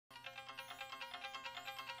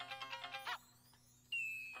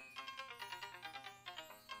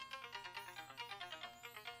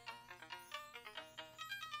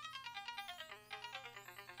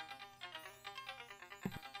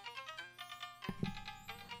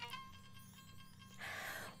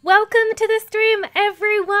Welcome to the stream,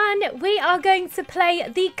 everyone! We are going to play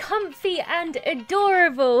the comfy and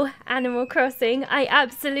adorable Animal Crossing. I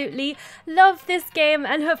absolutely love this game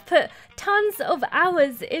and have put tons of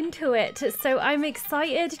hours into it, so I'm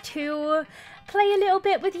excited to play a little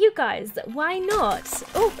bit with you guys. Why not?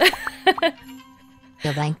 Oh!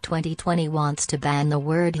 The Bank 2020 wants to ban the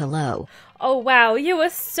word hello. Oh wow, you were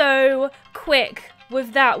so quick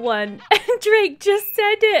with that one. Drake just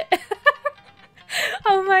said it.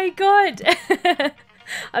 Oh my god.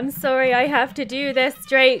 I'm sorry I have to do this,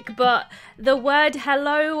 Drake, but the word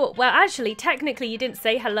hello, well actually technically you didn't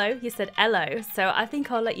say hello, you said hello, so I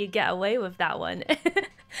think I'll let you get away with that one.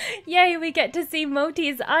 Yay, we get to see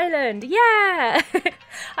Moti's island. Yeah!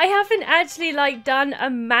 I haven't actually done a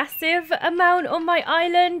massive amount on my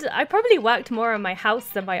island. I probably worked more on my house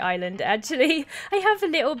than my island actually. I have a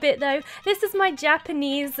little bit though. This is my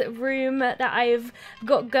Japanese room that I've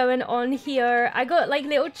got going on here. I got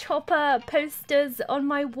little chopper posters on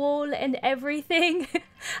my wall and everything.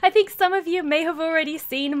 I think some of you may have already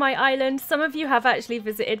seen my island. Some of you have actually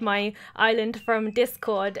visited my island from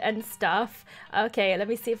Discord and stuff. Okay, let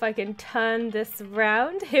me see if I can turn this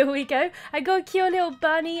round. Here we go. I got a cute little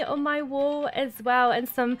bunny on my wall as well, and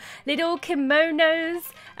some little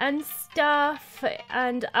kimonos and stuff.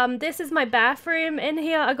 And this is my bathroom in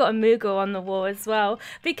here. I got a Moogle on the wall as well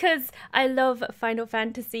because I love Final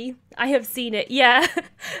Fantasy. I have seen it, yeah.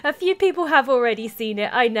 A few people have already seen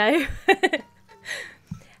it, I know.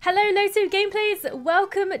 Hello Lotu Gameplays,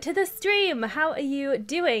 welcome to the stream. How are you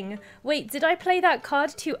doing? Wait, did I play that card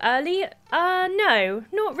too early? No,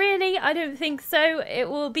 not really. I don't think so. It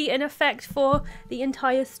will be in effect for the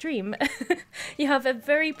entire stream. You have a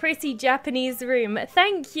very pretty Japanese room.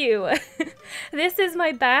 Thank you. This is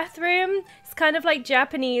my bathroom. It's kind of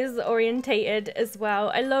Japanese orientated as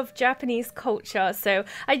well. I love Japanese culture, so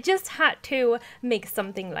I just had to make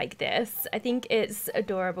something like this. I think it's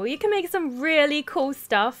adorable. You can make some really cool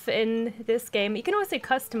stuff in this game. You can also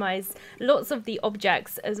customize lots of the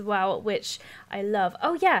objects as well, which I love.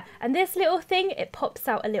 Oh yeah, and this little thing, it pops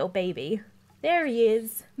out a little baby. There he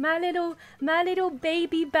is, my little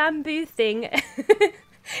baby bamboo thing.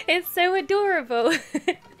 It's so adorable.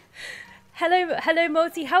 Hello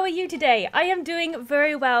Moti, how are you today? I am doing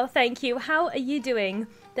very well, thank you. How are you doing?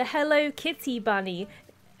 The Hello Kitty bunny.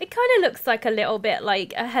 It kind of looks like a little bit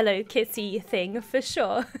like a Hello Kitty thing, for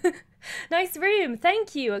sure. Nice room,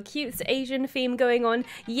 thank you. A cute Asian theme going on.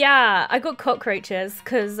 Yeah, I got cockroaches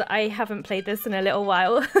because I haven't played this in a little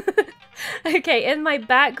while. Okay, in my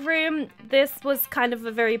back room, this was kind of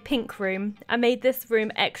a very pink room. I made this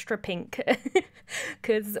room extra pink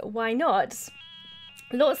because why not?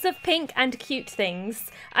 Lots of pink and cute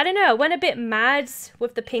things. I don't know, I went a bit mad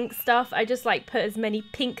with the pink stuff. I just put as many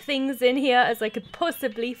pink things in here as I could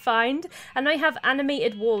possibly find. And I have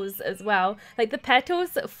animated walls as well. The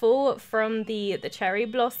petals fall from the cherry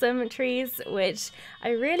blossom trees, which I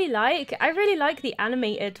really like. I really like the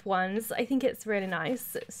animated ones. I think it's really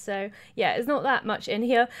nice. So yeah, it's not that much in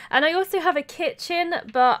here. And I also have a kitchen,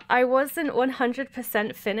 but I wasn't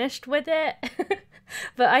 100% finished with it.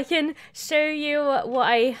 But I can show you what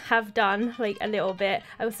I have done, a little bit.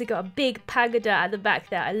 I also got a big pagoda at the back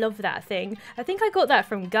there. I love that thing. I think I got that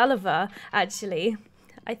from Gulliver, actually.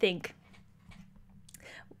 I think.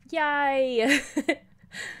 Yay!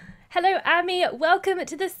 Hello, Amy. Welcome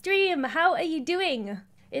to the stream. How are you doing?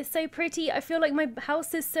 It's so pretty. I feel like my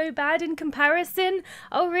house is so bad in comparison.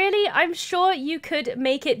 Oh, really? I'm sure you could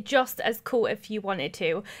make it just as cool if you wanted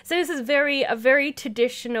to. So this is a very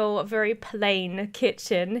traditional, very plain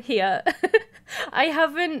kitchen here. I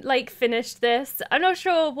haven't finished this. I'm not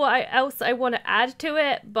sure what else I want to add to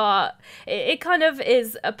it, but it kind of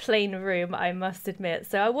is a plain room, I must admit.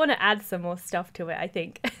 So I want to add some more stuff to it, I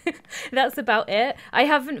think. That's about it. I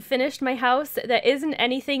haven't finished my house. There isn't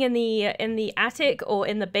anything in the attic or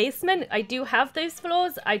in the basement. I do have those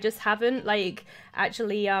floors. I just haven't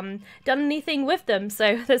actually done anything with them.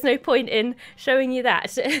 So there's no point in showing you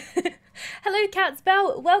that. Hello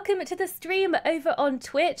Catsbell, welcome to the stream over on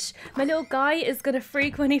Twitch. My little guy is gonna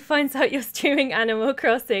freak when he finds out you're streaming Animal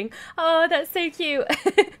Crossing. Oh, that's so cute.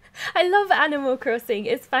 I love Animal Crossing,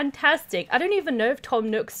 it's fantastic. I don't even know if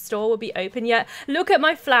Tom Nook's store will be open yet. Look at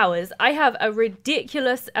my flowers. I have a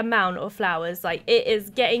ridiculous amount of flowers. It is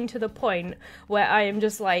getting to the point where I am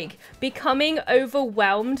just becoming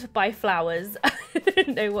overwhelmed by flowers. I don't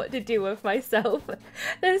know what to do with myself.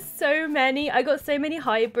 There's so many. I got so many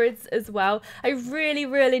hybrids as well. I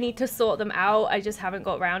really need to sort them out. I just haven't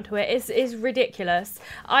got around to it. It's ridiculous.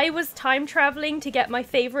 I was time traveling to get my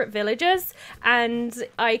favorite villagers, and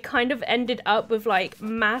I kind of ended up with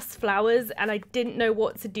mass flowers, and I didn't know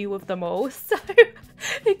what to do with them all. So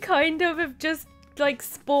It kind of have just like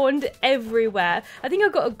spawned everywhere. I think I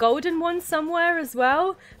got a golden one somewhere as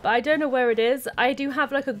well, but I don't know where it is. I do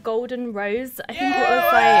have like a golden rose. I think it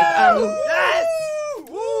was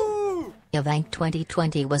like Bank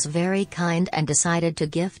 2020 was very kind and decided to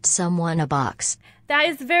gift someone a box. That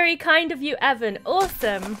is very kind of you, Evan.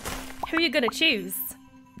 Awesome. Who are you gonna choose?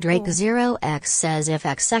 Drake0x says if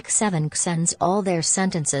XX7 sends all their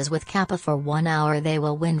sentences with Kappa for 1 hour, they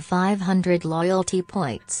will win 500 loyalty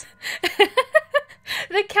points.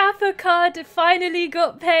 The Kappa card finally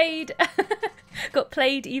got paid. Got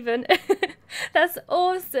played even. That's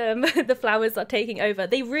awesome. The flowers are taking over.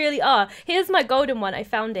 They really are. Here's my golden one. I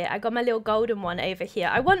found it. I got my little golden one over here.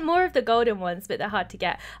 I want more of the golden ones, but they're hard to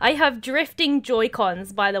get. I have drifting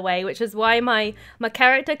Joy-Cons, by the way, which is why my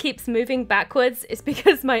character keeps moving backwards. It's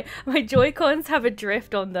because my Joy-Cons have a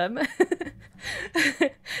drift on them.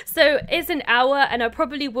 So it's an hour, and I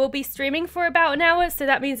probably will be streaming for about an hour, so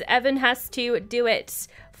that means Evan has to do it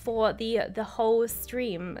for the whole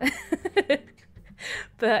stream.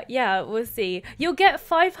 But yeah, we'll see. You'll get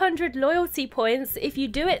 500 loyalty points if you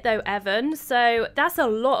do it though, Evan, so that's a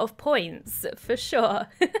lot of points for sure.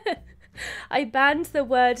 I banned the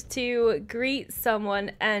word to greet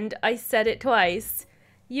someone and I said it twice.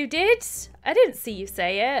 You did? I didn't see you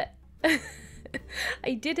say it.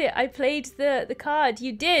 I did it. I played the card.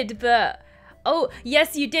 You did, but... Oh,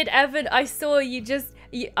 yes, you did, Evan. I saw you just...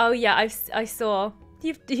 Oh, yeah, I saw.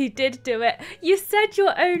 You did do it. You said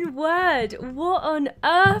your own word. What on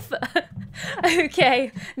earth?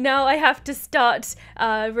 Okay, now I have to start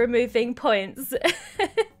removing points.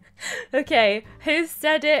 Okay, who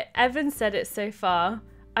said it? Evan said it so far.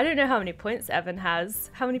 I don't know how many points Evan has.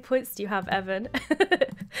 How many points do you have, Evan?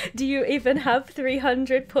 Do you even have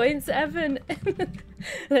 300 points, Evan?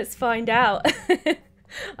 Let's find out.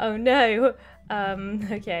 Oh no.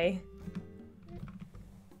 Okay.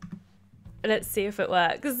 Let's see if it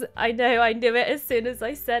works. I know I knew it as soon as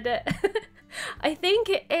I said it. I think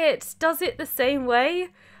it does it the same way.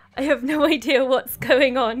 I have no idea what's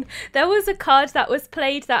going on. There was a card that was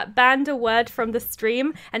played that banned a word from the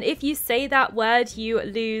stream, and if you say that word, you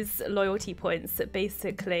lose loyalty points,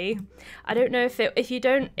 basically. I don't know if you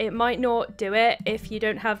don't, it might not do it if you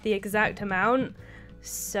don't have the exact amount.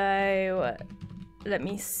 So... let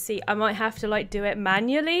me see. I might have to like do it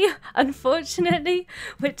manually, unfortunately,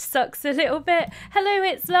 which sucks a little bit. Hello,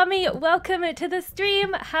 it's Lummy. Welcome to the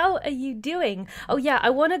stream. How are you doing? Oh yeah,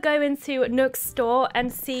 I want to go into Nook's store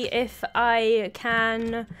and see if I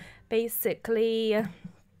can basically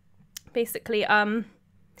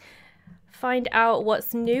find out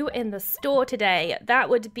what's new in the store today. That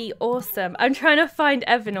would be awesome. I'm trying to find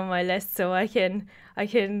Evan on my list so I can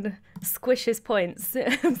squish his points.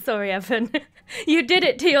 I'm sorry, Evan. You did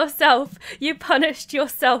it to yourself. You punished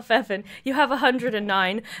yourself, Evan. You have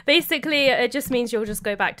 109. Basically, it just means you'll just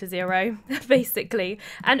go back to 0, basically.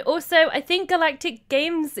 And also, I think Galactic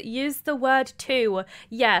Games used the word too.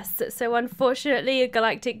 Yes, so unfortunately,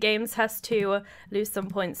 Galactic Games has to lose some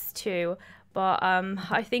points too. But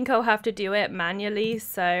I think I'll have to do it manually,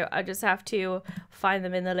 so I just have to find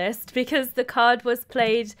them in the list because the card was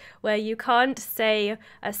played where you can't say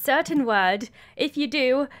a certain word. If you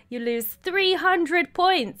do, you lose 300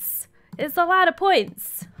 points. It's a lot of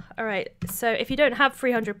points. All right, so if you don't have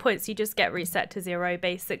 300 points, you just get reset to 0,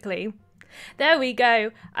 basically. There we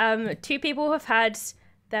go. 2 people have had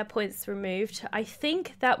their points removed. I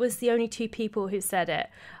think that was the only 2 people who said it.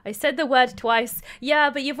 I said the word twice. Yeah,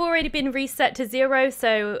 but you've already been reset to 0,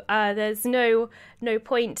 so there's no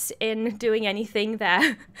point in doing anything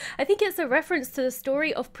there. I think it's a reference to the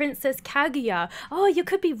story of Princess Kaguya. Oh, you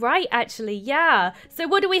could be right, actually. Yeah. So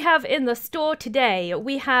what do we have in the store today?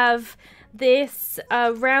 We have this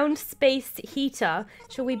round space heater.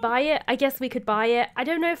 Shall we buy it? I guess we could buy it. I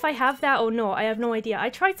don't know if I have that or not. I have no idea. I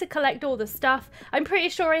tried to collect all the stuff. I'm pretty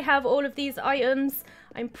sure I have all of these items.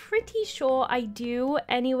 I'm pretty sure I do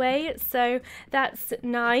anyway, so that's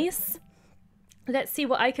nice. Let's see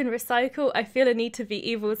what I can recycle. I feel a need to be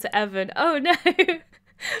evil to Evan. Oh no!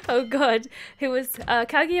 Oh god.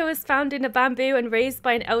 Kaguya was found in a bamboo and raised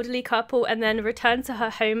by an elderly couple and then returned to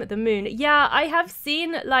her home at the moon. Yeah, I have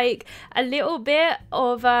seen like a little bit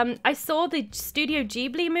of, I saw the Studio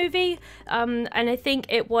Ghibli movie, and I think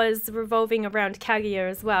it was revolving around Kaguya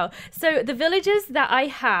as well. So the villages that I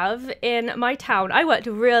have in my town, I worked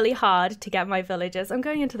really hard to get my villages. I'm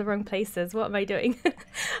going into the wrong places. What am I doing?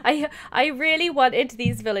 I really wanted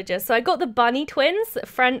these villages. So I got the bunny twins,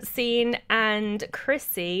 Francine and Chris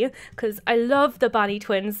see, because I love the bunny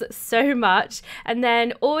twins so much. And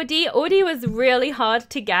then Audie was really hard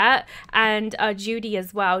to get, and Judy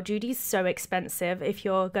as well. Judy's so expensive if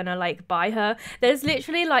you're gonna like buy her. There's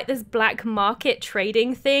literally like this black market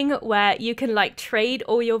trading thing where you can like trade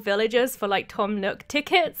all your villagers for like Tom Nook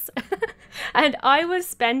tickets. And I was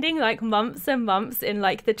spending like months and months in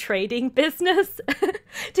like the trading business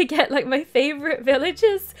to get like my favorite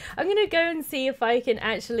villagers. I'm gonna go and see if I can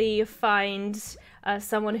actually find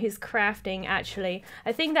someone who's crafting. Actually,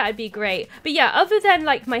 I think that'd be great. But yeah, other than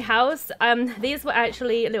like my house, these were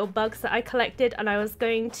actually little bugs that I collected, and I was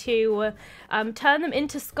going to turn them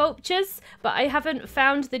into sculptures, but I haven't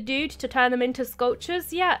found the dude to turn them into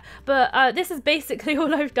sculptures yet. But this is basically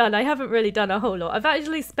all I've done. I haven't really done a whole lot. I've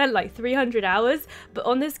actually spent like 300 hours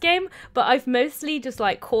on this game, but I've mostly just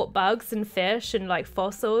like caught bugs and fish and like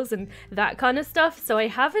fossils and that kind of stuff. So I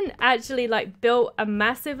haven't actually like built a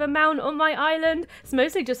massive amount on my island. It's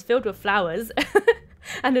mostly just filled with flowers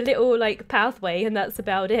and a little like pathway, and that's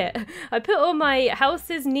about it. I put all my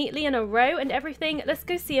houses neatly in a row and everything. Let's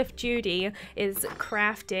go see if Judy is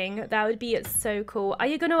crafting. That would be so cool. Are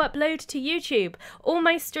you going to upload to YouTube? All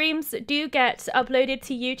my streams do get uploaded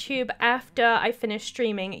to YouTube after I finish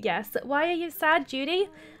streaming. Yes. Why are you sad, Judy?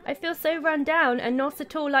 I feel so run down and not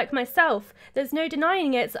at all like myself. There's no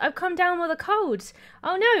denying it. I've come down with a cold.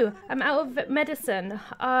 Oh no, I'm out of medicine.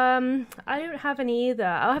 I don't have any either.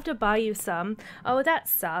 I'll have to buy you some. Oh, that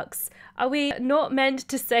sucks. Are we not meant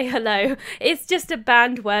to say hello? It's just a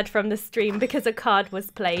banned word from the stream because a card was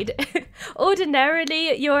played.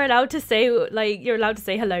 Ordinarily, you're allowed to say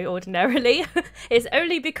hello ordinarily. It's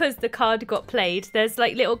only because the card got played. There's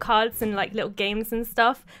like little cards and like little games and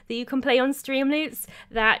stuff that you can play on Streamloots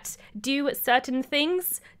that do certain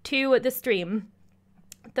things to the stream.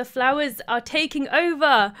 The flowers are taking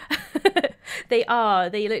over. They are.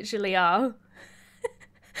 They literally are.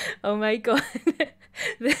 Oh my god.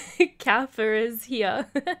 The Kappa is here.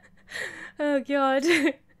 Oh god.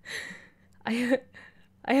 I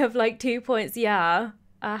have like 2 points. Yeah.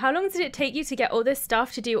 How long did it take you to get all this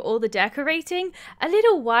stuff to do all the decorating? A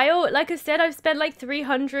little while. Like I said, I've spent like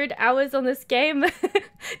 300 hours on this game.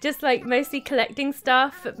 Just like mostly collecting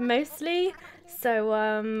stuff, mostly. So,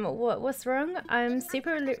 what's wrong? I'm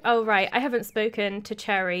super... Oh, right. I haven't spoken to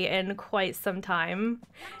Cherry in quite some time.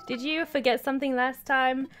 Did you forget something last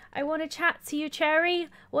time? I want to chat to you, Cherry.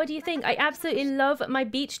 What do you think? I absolutely love my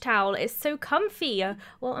beach towel. It's so comfy.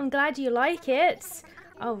 Well, I'm glad you like it.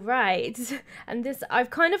 All right. And this,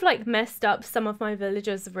 I've kind of like messed up some of my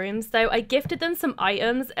villagers' rooms though. I gifted them some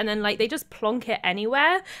items and then like they just plonk it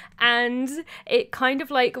anywhere and it kind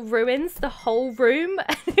of like ruins the whole room.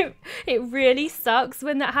 It really sucks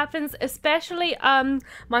when that happens, especially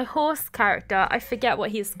my horse character. I forget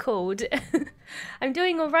what he's called. I'm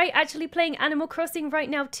doing all right, actually playing Animal Crossing right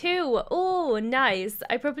now too. Oh, nice.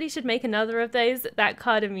 I probably should make another of those. That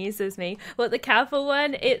card amuses me. Well, the careful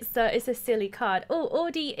one, it's a silly card. Oh,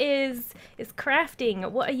 Audie is crafting.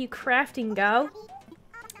 What are you crafting, girl?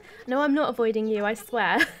 No, I'm not avoiding you, I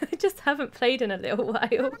swear. I just haven't played in a little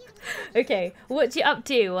while. Okay, what you up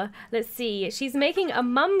to? Let's see. She's making a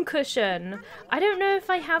mum cushion. I don't know if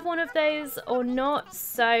I have one of those or not,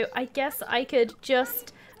 so I guess I could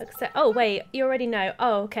just... Oh, wait, you already know.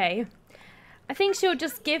 Oh, okay. I think she'll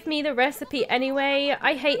just give me the recipe anyway.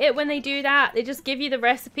 I hate it when they do that. They just give you the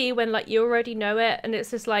recipe when, like, you already know it. And it's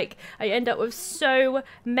just, like, I end up with so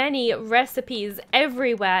many recipes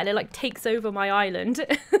everywhere. And it, like, takes over my island.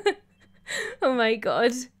 Oh, my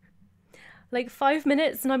God. Like, 5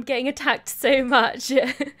 minutes and I'm getting attacked so much.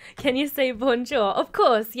 Can you say bonjour? Of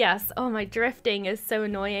course, yes. Oh, my drifting is so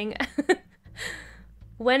annoying.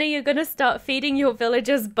 When are you gonna start feeding your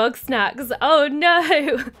villagers bug snacks? Oh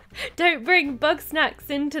no! Don't bring bug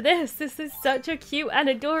snacks into this. This is such a cute and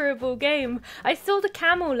adorable game. I saw the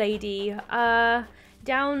camel lady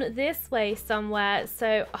down this way somewhere.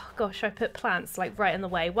 So, oh gosh, I put plants like right in the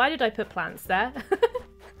way. Why did I put plants there?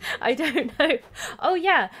 I don't know. Oh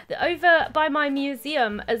yeah, over by my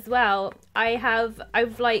museum as well,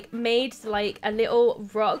 I've like made like a little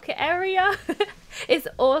rock area. It's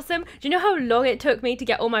awesome. Do you know how long it took me to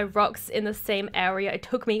get all my rocks in the same area? It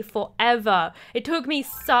took me forever. It took me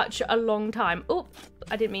such a long time. Oh,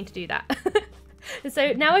 I didn't mean to do that.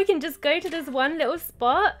 So now I can just go to this one little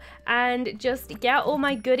spot and just get all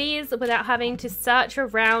my goodies without having to search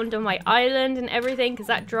around on my island and everything, because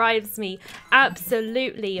that drives me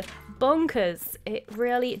absolutely bonkers. It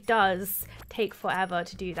really does take forever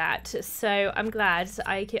to do that. So I'm glad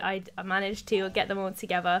I managed to get them all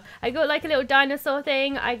together. I got like a little dinosaur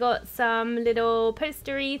thing. I got some little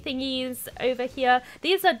postery thingies over here.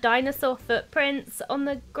 These are dinosaur footprints on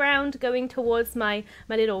the ground going towards my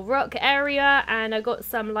little rock area, and I got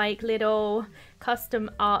some like little custom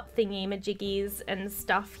art thingy majiggies and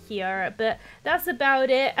stuff here, but that's about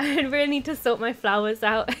it. I really need to sort my flowers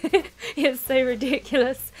out. It's so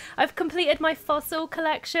ridiculous. I've completed my fossil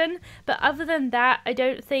collection, but other than that, I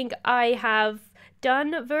don't think I have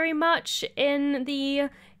done very much in the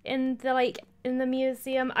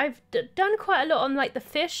museum. I've done quite a lot on like the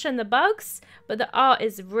fish and the bugs, but the art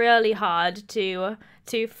is really hard to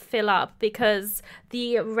fill up because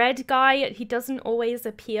the red guy, he doesn't always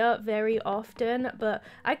appear very often, but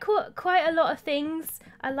I caught quite a lot of things.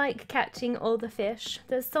 I like catching all the fish.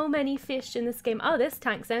 There's so many fish in this game. Oh, this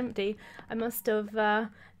tank's empty. I must have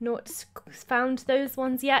not found those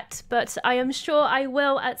ones yet, but I am sure I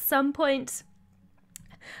will at some point.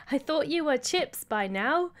 I thought you were chips by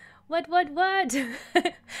now. What?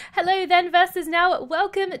 Hello then versus now.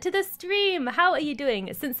 Welcome to the stream. How are you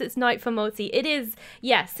doing? Since it's night for multi, it is,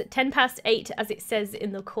 yes, 8:10 as it says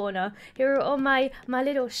in the corner. Here are all my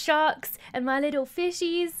little sharks and my little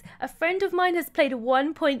fishies. A friend of mine has played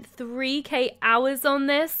 1.3k hours on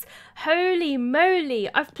this. Holy moly,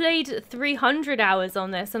 I've played 300 hours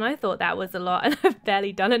on this and I thought that was a lot and I've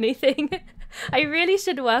barely done anything. I really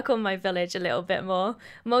should work on my village a little bit more.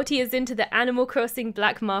 Multi is into the Animal Crossing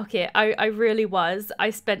black market. I really was. I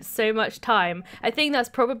spent so much time. I think that's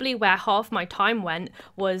probably where half my time went,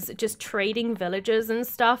 was just trading villagers and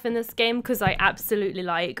stuff in this game, because I absolutely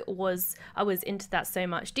I was into that so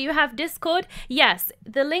much. Do you have Discord? Yes,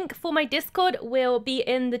 the link for my Discord will be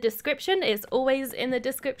in the description. It's always in the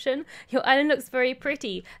description. Your island looks very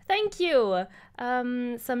pretty. Thank you.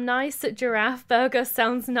 Some nice giraffe burger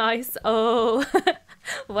sounds nice. Oh,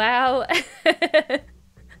 wow.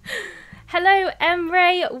 Hello,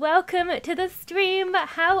 Emre. Welcome to the stream.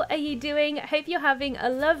 How are you doing? Hope you're having a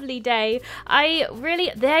lovely day.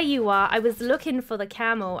 There you are. I was looking for the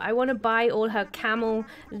camel. I want to buy all her camel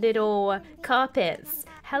little carpets.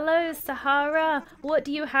 Hello, Sahara. What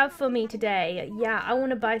do you have for me today? Yeah, I want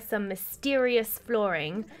to buy some mysterious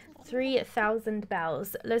flooring. 3,000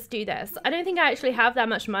 bells. Let's do this. I don't think I actually have that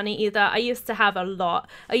much money either. I used to have a lot.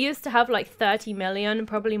 I used to have like 30 million,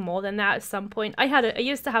 probably more than that at some point. I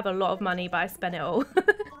used to have a lot of money, but I spent it all.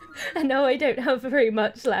 And now I don't have very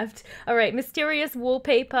much left. All right, mysterious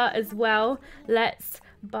wallpaper as well. Let's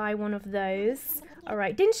buy one of those. All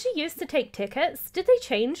right, didn't she used to take tickets? Did they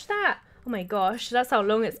change that? Oh my gosh, that's how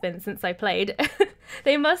long it's been since I played.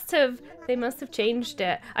 They must have changed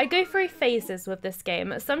it. I go through phases with this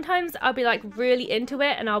game. Sometimes I'll be like really into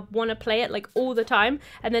it and I'll want to play it like all the time,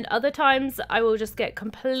 and then other times I will just get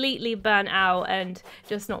completely burnt out and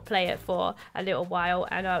just not play it for a little while,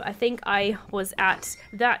 and I think I was at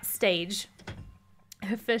that stage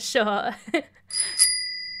for sure.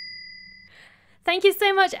 Thank you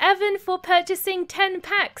so much, Evan, for purchasing 10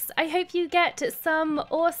 packs. I hope you get some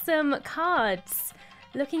awesome cards.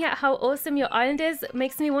 Looking at how awesome your island is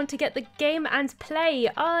makes me want to get the game and play.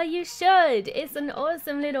 Oh, you should. It's an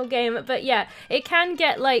awesome little game. But yeah, it can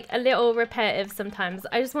get like a little repetitive sometimes.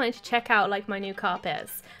 I just wanted to check out like my new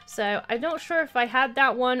carpets. So I'm not sure if I had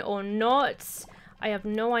that one or not. I have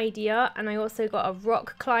no idea. And I also got a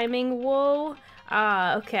rock climbing wall.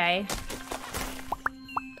 Ah, okay.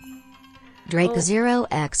 Drake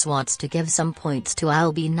 0x wants to give some points to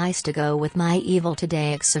I'll be nice to go with my evil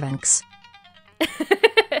today Xavix.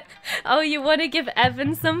 Oh, you want to give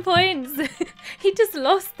Evan some points? He just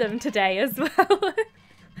lost them today as well.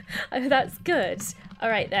 Oh, that's good. All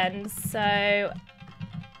right then, so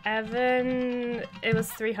Evan, it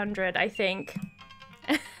was 300, I think.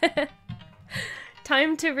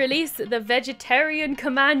 Time to release the vegetarian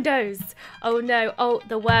commandos. Oh no, oh,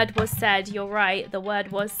 the word was said. You're right, the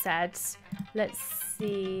word was said. Let's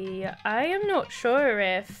see. I am not sure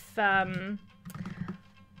if I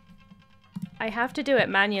have to do it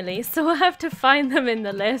manually, so I'll have to find them in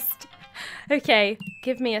the list. Okay,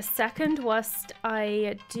 give me a second whilst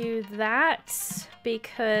I do that,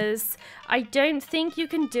 because I don't think you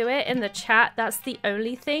can do it in the chat. That's the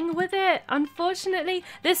only thing with it, unfortunately.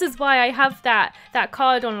 This is why I have that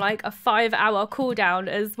card on like a 5-hour cooldown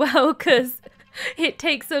as well, because it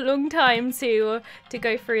takes a long time to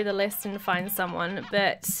go through the list and find someone.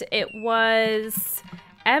 But it was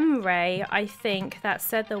Emre, I think, that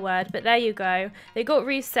said the word, but there you go. They got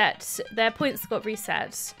reset. Their points got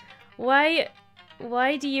reset. Why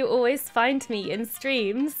do you always find me in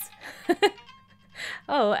streams?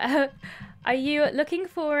 Oh, Are you looking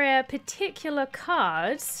for a particular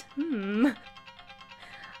card?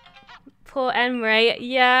 Poor Emre.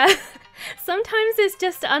 Yeah. Sometimes it's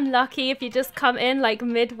just unlucky if you just come in like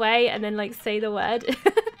midway and then like say the word.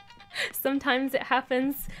 Sometimes it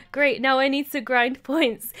happens. Great, now I need to grind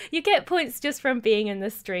points. You get points just from being in the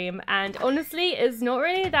stream, and honestly, it's not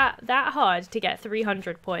really that hard to get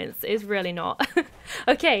 300 points. It's really not.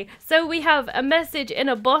 Okay, so we have a message in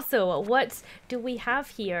a bottle. What do we have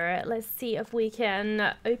here? Let's see if we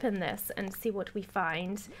can open this and see what we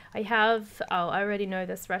find. I have, oh, I already know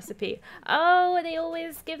this recipe. Oh, they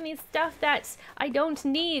always give me stuff that I don't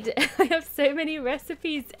need. I have so many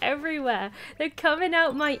recipes everywhere. They're coming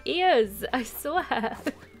out my ears, I swear.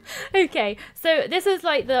 Okay, so this is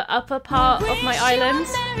like the upper part of my island.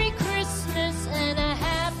 Merry Christmas and a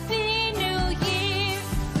Happy New Year.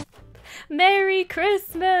 Merry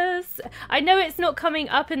Christmas! I know it's not coming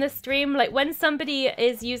up in the stream, like when somebody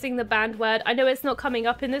is using the banned word, I know it's not coming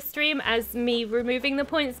up in the stream as me removing the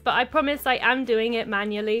points, but I promise I am doing it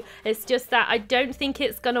manually. It's just that I don't think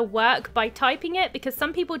it's gonna work by typing it, because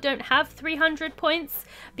some people don't have 300 points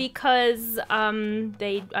because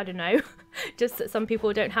they, I don't know, just that some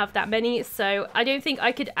people don't have that many, so I don't think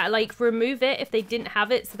I could like remove it if they didn't have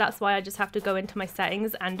it, so that's why I just have to go into my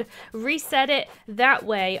settings and reset it that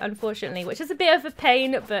way, unfortunately, which is a bit of a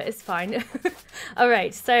pain, but it's fine.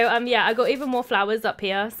 Alright, so yeah, I got even more flowers up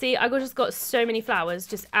here. See, I just got so many flowers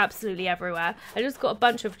just absolutely everywhere. I just got a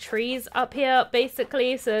bunch of trees up here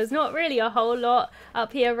basically, so there's not really a whole lot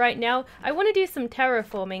up here right now. I want to do some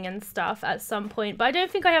terraforming and stuff at some point, but I don't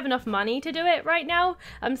think I have enough money to do it right now.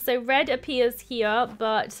 So red appears here,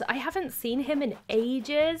 but I haven't seen him in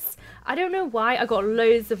ages. I don't know why. I got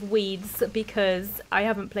loads of weeds because I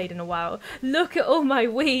haven't played in a while. Look at all my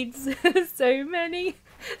weeds. So many.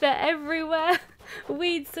 They're everywhere.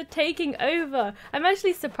 Weeds are taking over. I'm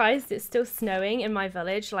actually surprised it's still snowing in my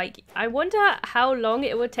village. Like, I wonder how long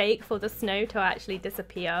it would take for the snow to actually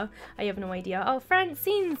disappear. I have no idea. Oh,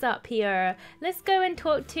 Francine's up here. Let's go and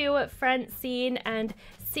talk to Francine and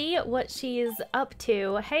see what she's up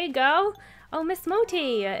to. Hey, girl. Oh, Miss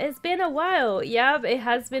Moti, it's been a while. Yeah, it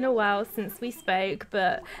has been a while since we spoke,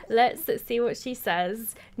 but let's see what she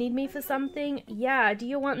says. Need me for something? Yeah, do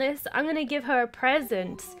you want this? I'm gonna give her a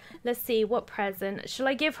present. Let's see, what present? Shall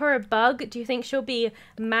I give her a bug? Do you think she'll be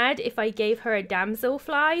mad if I gave her a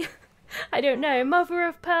damselfly? I don't know. Mother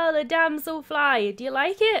of pearl, a damselfly. Do you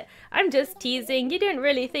like it? I'm just teasing. You didn't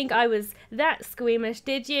really think I was that squeamish,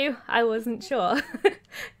 did you? I wasn't sure.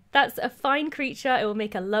 That's a fine creature. It will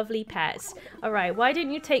make a lovely pet. All right, why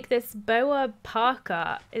didn't you take this boa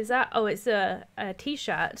parka? Is that, oh, it's a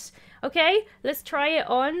t-shirt. Okay, let's try it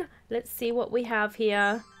on. Let's see what we have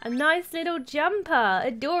here. A nice little jumper,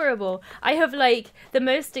 adorable. I have like the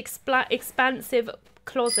most expansive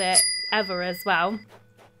closet ever as well.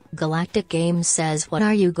 Galactic Games says, what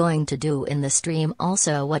are you going to do in the stream?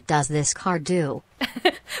 Also, what does this card do?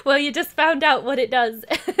 Well, you just found out what it does.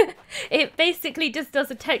 It basically just does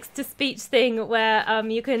a text-to-speech thing where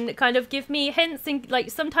you can kind of give me hints, and like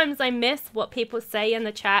sometimes I miss what people say in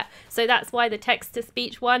the chat, so that's why the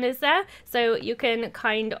text-to-speech one is there, so you can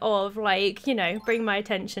kind of like, you know, bring my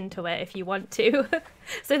attention to it if you want to.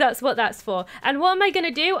 So that's what that's for. And what am I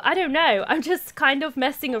gonna do? I don't know. I'm just kind of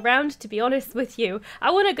messing around, to be honest with you.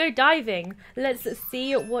 I want to go diving. Let's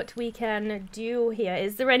see what we can do here.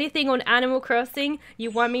 Is there anything on Animal Crossing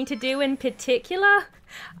you want me to do in particular?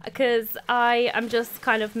 Because I am just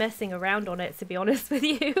kind of messing around on it, to be honest with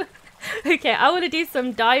you. Okay, I want to do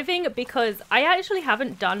some diving because I actually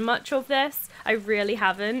haven't done much of this. I really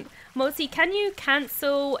haven't. Mosi, can you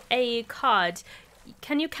cancel a card?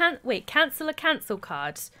 Can you cancel a cancel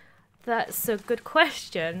card? That's a good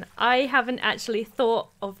question. I haven't actually thought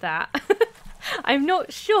of that. I'm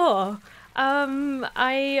not sure.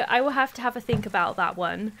 I will have to have a think about that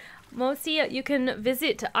one. Mosi, you can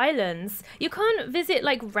visit islands. You can't visit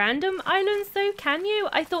like random islands though, can you?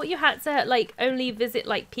 I thought you had to like only visit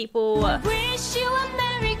like people. I wish you a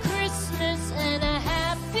Merry Christmas and a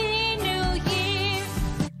Happy New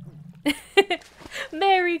Year.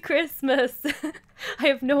 Merry Christmas. I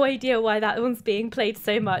have no idea why that one's being played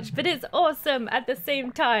so much, but it's awesome at the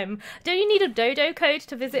same time. Don't you need a dodo code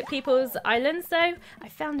to visit people's islands though? I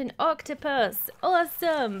found an octopus.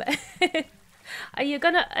 Awesome. Are you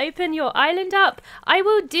gonna open your island up? I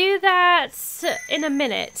will do that in a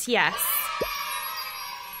minute, yes.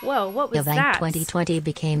 Whoa, what was Event that? 2020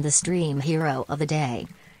 became the stream hero of the day.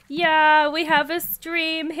 Yeah, we have a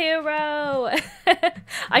stream hero.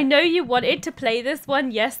 I know you wanted to play this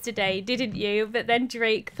one yesterday, didn't you? But then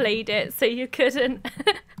Drake played it, so you couldn't.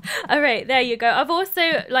 All right, there you go. I've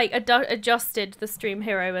also like adjusted the stream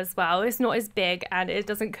hero as well. It's not as big and it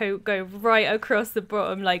doesn't go right across the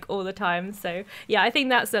bottom like all the time. So yeah, I think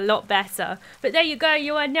that's a lot better. But there you go.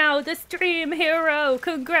 You are now the stream hero.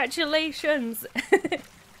 Congratulations.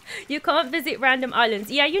 You can't visit random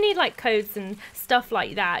islands. Yeah, you need like codes and stuff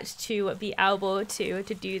like that to be able to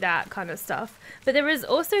do that kind of stuff. But there is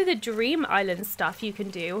also the Dream Island stuff you can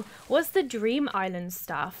do. What's the Dream Island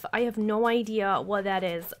stuff? I have no idea what that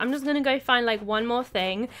is. I'm just gonna go find like one more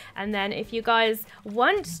thing, and then if you guys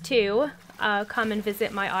want to come and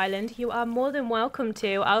visit my island, you are more than welcome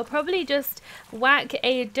to. I'll probably just whack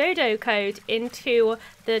a dodo code into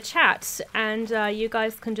the chat, and you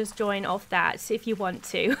guys can just join off that if you want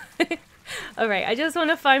to. Alright, I just want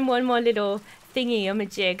to find one more little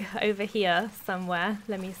thingy-a-majig over here somewhere.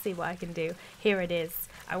 Let me see what I can do. Here it is.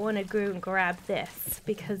 I want to go and grab this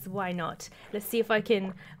because why not? Let's see if I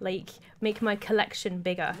can like make my collection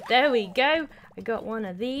bigger. There we go. I got one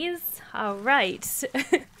of these. Alright.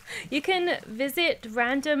 You can visit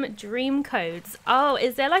random dream codes. Oh,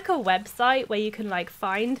 is there like a website where you can like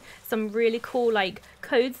find some really cool like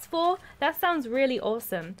codes for? That sounds really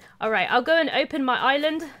awesome. Alright, I'll go and open my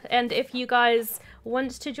island, and if you guys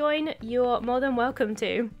want to join, you're more than welcome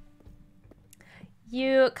to.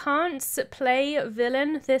 You can't play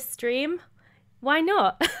villain this stream? Why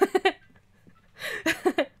not?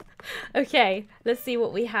 Okay, let's see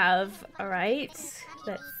what we have. Alright,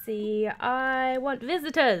 let's see. I want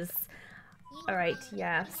visitors. Alright,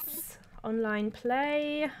 yes. Online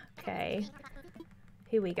play. Okay.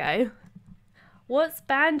 Here we go. What's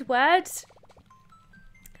banned word?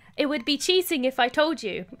 It would be cheating if I told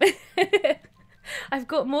you. I've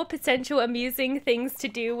got more potential amusing things to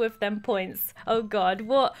do with them points. Oh god,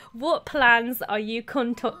 what plans are you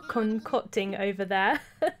concocting over there?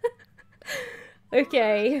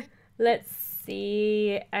 Okay, let's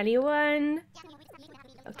see. Anyone?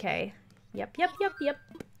 Okay. Yep.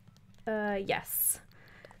 Yes.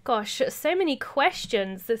 Gosh, so many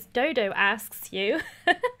questions this dodo asks you.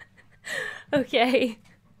 Okay.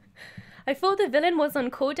 I thought the villain was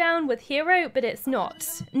on cooldown with hero, but it's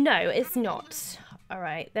not. No, it's not.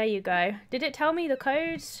 Alright, there you go. Did it tell me the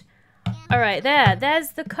code? Alright,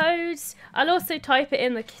 there's the code. I'll also type it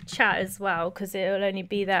in the chat as well, because it'll only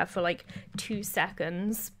be there for like 2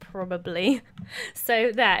 seconds, probably.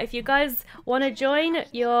 So there, if you guys want to join,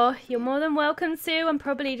 you're more than welcome to. I'm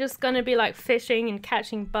probably just going to be like fishing and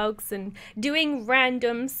catching bugs and doing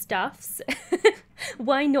random stuffs.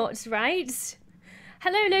 Why not, right?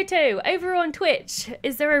 Hello Loto, over on Twitch.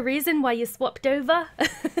 Is there a reason why you swapped over?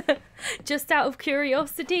 Just out of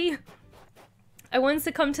curiosity? I want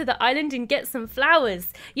to come to the island and get some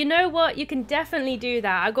flowers. You know what? You can definitely do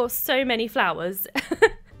that. I got so many flowers.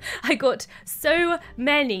 I got so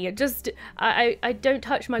many. Just, I don't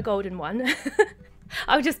touch my golden one.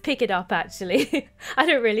 I'll just pick it up, actually. I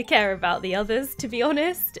don't really care about the others, to be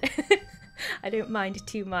honest. I don't mind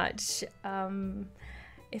too much.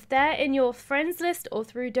 If they're in your friends list or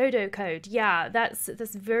through Dodo code. Yeah, that's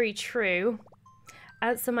very true.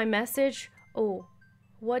 Answer my message. Oh.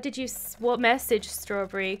 What message,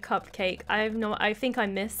 Strawberry Cupcake? I think I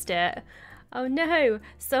missed it. Oh no,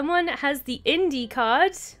 someone has the indie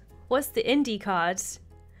card. What's the indie card?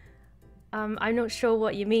 I'm not sure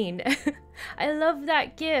what you mean. I love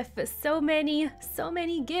that gif. So many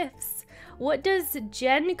gifs. What does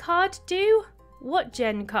Gen card do? What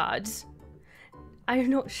Gen card?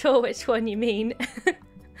 I'm not sure which one you mean.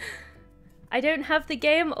 I don't have the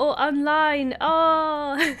game or online.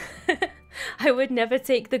 Oh. I would never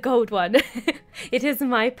take the gold one. It is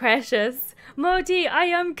my precious. Modi, I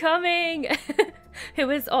am coming. Who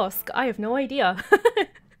is Osk? I have no idea.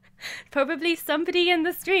 Probably somebody in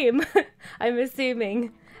the stream, I'm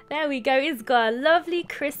assuming. There we go. He's got a lovely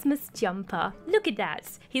Christmas jumper. Look at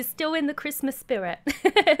that. He's still in the Christmas spirit.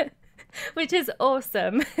 Which is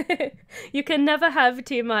awesome. You can never have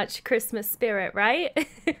too much Christmas spirit, right?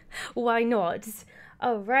 Why not?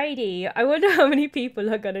 Alrighty, I wonder how many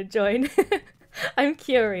people are gonna join. I'm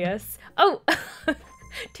curious. Oh,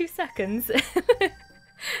 2 seconds.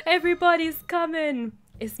 Everybody's coming.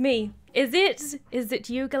 It's me. Is it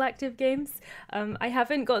you, Galactive Games? I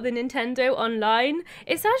haven't got the Nintendo Online.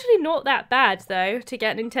 It's actually not that bad though to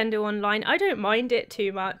get Nintendo Online. I don't mind it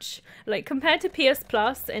too much. Like compared to PS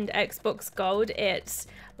Plus and Xbox Gold, it's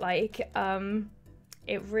like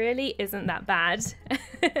it really isn't that bad.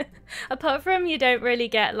 Apart from you don't really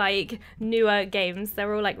get like newer games.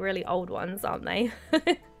 They're all like really old ones, aren't they?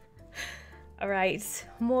 All right,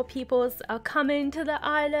 more peoples are coming to the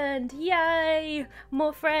island. Yay,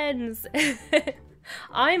 more friends.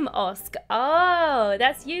 I'm Osk. Oh,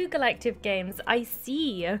 that's you, Galactive Games. I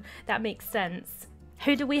see. That makes sense.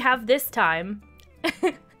 Who do we have this time?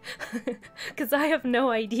 Because I have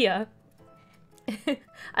no idea.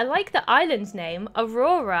 I like the island name,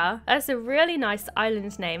 Aurora. That's a really nice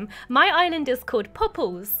island name. My island is called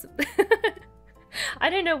Popples. I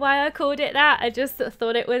don't know why I called it that. I just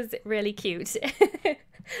thought it was really cute.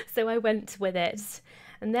 So I went with it.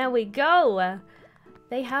 And there we go.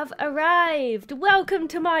 They have arrived. Welcome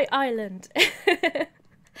to my island.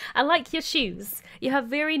 I like your shoes. You have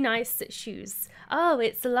very nice shoes. Oh,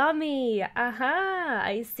 it's Lummy. Aha,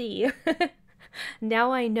 I see.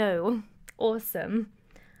 Now I know. Awesome.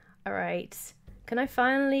 All right. Can I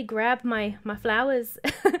finally grab my flowers?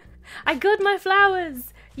 I got my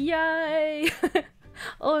flowers. Yay.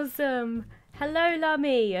 Awesome. Hello,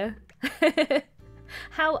 Lummy.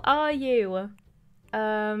 How are you?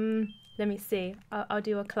 Let me see. I'll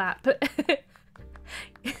do a clap.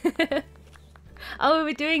 Oh,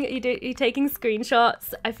 we're doing. You're taking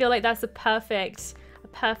screenshots. I feel like that's a perfect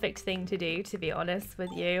thing to do. To be honest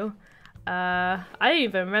with you, I don't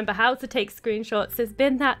even remember how to take screenshots. It's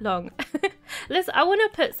been that long. Listen, I want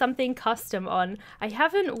to put something custom on. I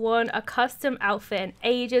haven't worn a custom outfit in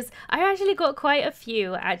ages. I actually got quite a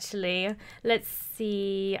few. Actually, let's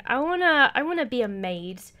see. I wanna be a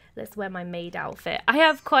maid. Let's wear my maid outfit. I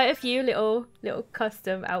have quite a few little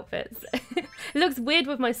custom outfits. It looks weird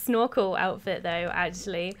with my snorkel outfit though,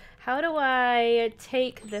 actually. How do I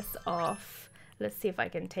take this off? Let's see if I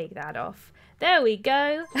can take that off. There we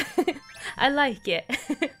go. I like it.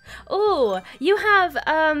 Oh, you have,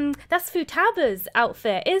 that's Futaba's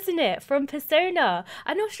outfit, isn't it? From Persona.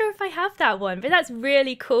 I'm not sure if I have that one, but that's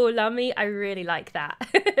really cool, Lummy. I really like that.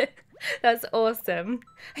 That's awesome.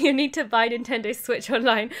 You need to buy Nintendo Switch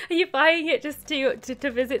Online. Are you buying it just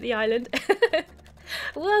to visit the island?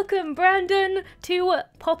 Welcome, Brandon, to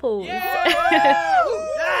Popples. Yeah!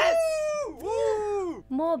 Yes! Woo!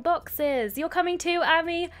 More boxes. You're coming too,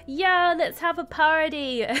 Amy? Yeah, let's have a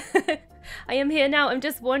party. I am here now. I'm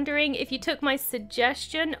just wondering if you took my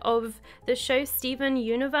suggestion of the show Steven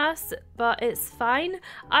Universe, but it's fine.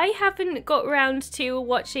 I haven't got round to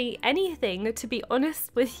watching anything, to be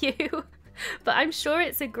honest with you, but I'm sure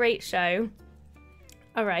it's a great show.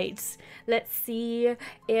 All right, let's see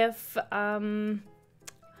if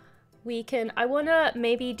we can. I want to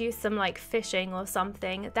maybe do some like fishing or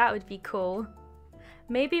something. That would be cool.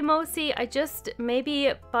 Maybe, Mosi,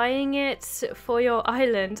 maybe buying it for your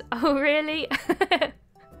island. Oh, really?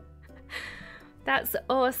 That's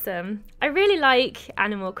awesome. I really like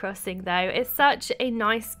Animal Crossing though. It's such a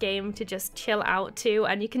nice game to just chill out to,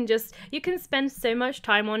 and you can spend so much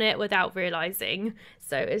time on it without realizing.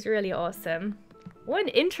 So it's really awesome. What an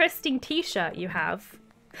interesting t-shirt you have.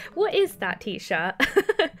 What is that t-shirt?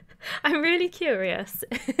 I'm really curious.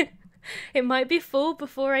 It might be full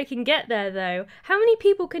before I can get there though. How many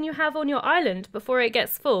people can you have on your island before it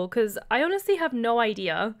gets full? Because I honestly have no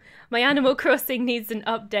idea. My Animal Crossing needs an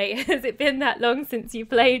update. Has it been that long since you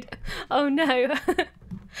played? Oh no.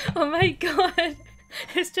 Oh my god.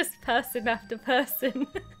 It's just person after person.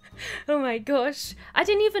 Oh my gosh. I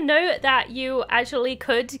didn't even know that you actually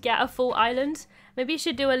could get a full island. Maybe you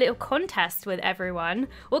should do a little contest with everyone.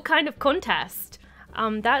 What kind of contest?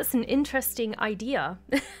 That's an interesting idea.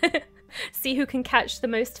 See who can catch the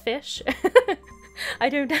most fish. I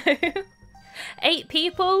don't know. 8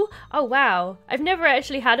 people? Oh wow. I've never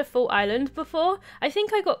actually had a full island before. I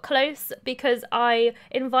think I got close because I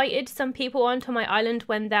invited some people onto my island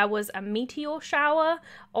when there was a meteor shower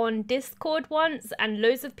on Discord once, and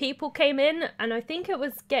loads of people came in, and I think it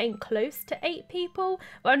was getting close to 8 people,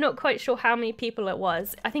 but I'm not quite sure how many people it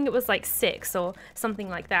was. I think it was like 6 or something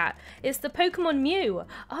like that. It's the Pokemon Mew.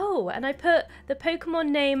 Oh, and I put the Pokemon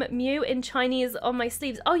name Mew in Chinese on my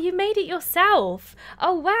sleeves. Oh, you made it yourself.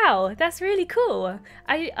 Oh wow, that's really cool.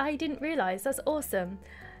 I didn't realize. That's awesome.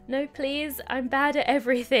 No, please. I'm bad at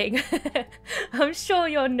everything. I'm sure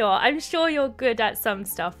you're not. I'm sure you're good at some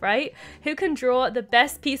stuff, right? Who can draw the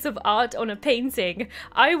best piece of art on a painting?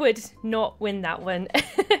 I would not win that one.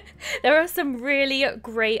 There are some really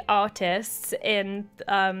great artists in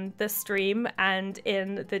the stream and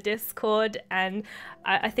in the Discord, and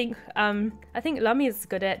I think Lummy's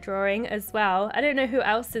good at drawing as well. I don't know who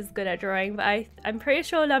else is good at drawing, but I'm pretty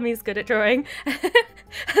sure Lummy's good at drawing.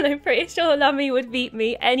 And I'm pretty sure Lummy would beat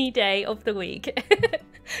me any day of the week.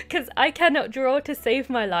 Because I cannot draw to save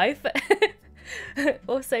my life.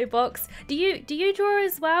 Also, Box, do you draw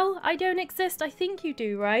as well? I don't exist. I think you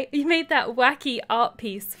do, right? You made that wacky art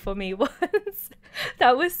piece for me once.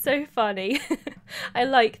 That was so funny. I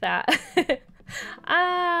like that.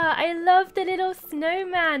 Ah, I love the little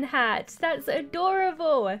snowman hat. That's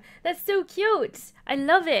adorable. That's so cute. I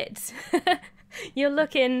love it. You're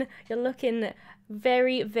looking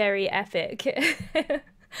very, very epic.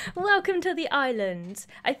 Welcome to the island.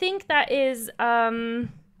 I think that is that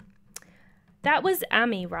was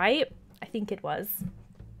Amy, right? I think it was.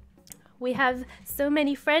 We have so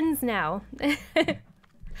many friends now.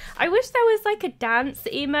 I wish there was like a dance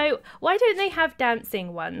emote. Why don't they have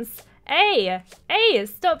dancing ones? Hey,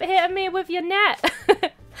 stop hitting me with your net.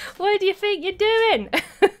 What do you think you're doing?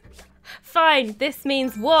 Fine, this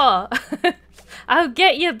means war. I'll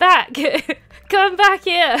get you back. Come back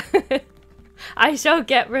here. I shall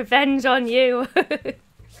get revenge on you.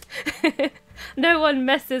 No one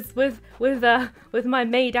messes with my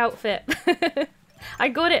maid outfit. I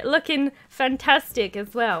got it looking fantastic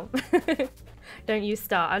as well. Don't you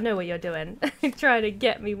start. I know what you're doing. Trying to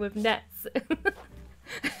get me with nets.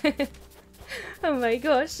 Oh my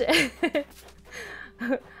gosh.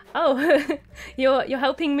 Oh, you're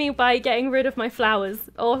helping me by getting rid of my flowers.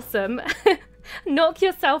 Awesome. Knock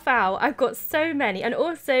yourself out. I've got so many. And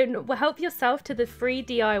also help yourself to the free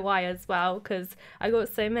DIY as well, because I got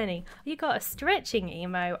so many. You got a stretching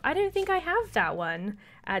emo. I don't think I have that one,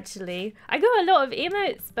 actually. I got a lot of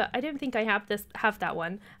emotes, but I don't think I have that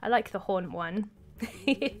one. I like the haunt one.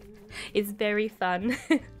 It's very fun.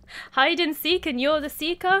 Hide and seek and you're the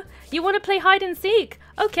seeker? You want to play hide and seek?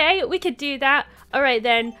 Okay, we could do that. All right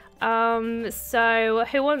then. So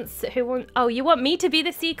who wants, oh, you want me to be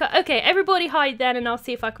the seeker? Okay, everybody hide then and I'll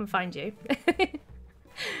see if I can find you.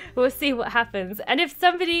 We'll see what happens. And if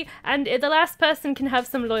somebody, and if the last person can have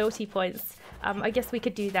some loyalty points, I guess we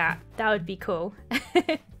could do that. That would be cool.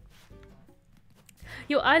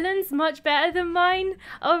 Your island's much better than mine?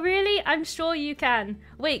 Oh really? I'm sure you can.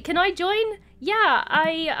 Wait, can I join? Yeah,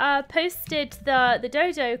 I posted the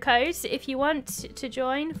dodo code if you want to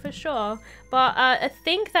join for sure. But I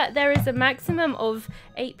think that there is a maximum of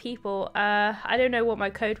 8 people. I don't know what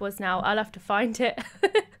my code was now. I'll have to find it.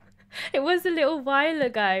 It was a little while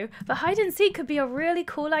ago. But hide and seek could be a really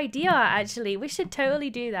cool idea, actually. We should totally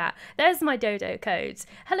do that. There's my dodo code.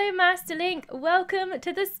 Hello, Master Link. Welcome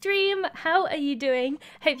to the stream. How are you doing?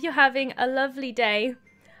 Hope you're having a lovely day.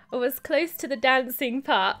 I was close to the dancing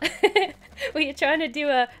part. Were you trying to do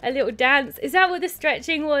a little dance? Is that what the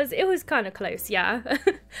stretching was? It was kind of close, yeah.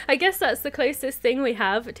 I guess that's the closest thing we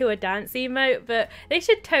have to a dance emote, but they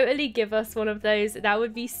should totally give us one of those. That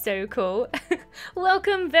would be so cool.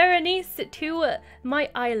 Welcome, Berenice, to my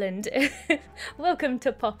island. Welcome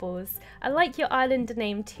to Popples. I like your island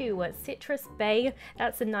name too. Citrus Bay.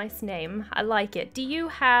 That's a nice name. I like it. Do you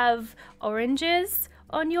have oranges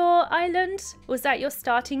on your island? Was that your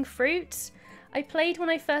starting fruit? I played when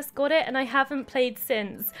I first got it and I haven't played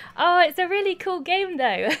since. Oh, it's a really cool game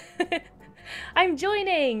though. I'm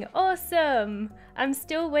joining. Awesome. I'm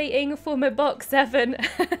still waiting for my box 7.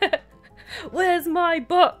 Where's my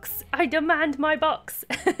box? I demand my box.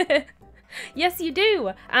 Yes, you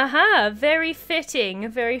do. Aha, very fitting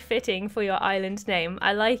for your island name.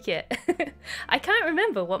 I like it. I can't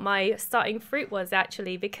remember what my starting fruit was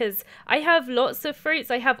actually because I have lots of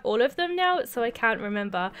fruits. I have all of them now, so I can't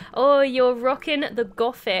remember. Oh, you're rocking the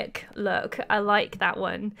gothic look. I like that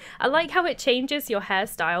one. I like how it changes your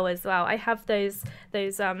hairstyle as well. I have those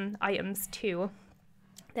items too.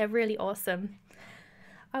 They're really awesome.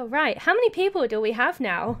 All right, how many people do we have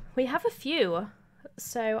now? We have a few.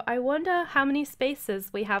 So I wonder how many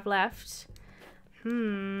spaces we have left.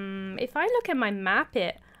 If I look at my map,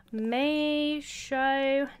 it may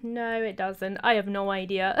show. No, it doesn't. I have no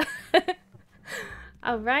idea.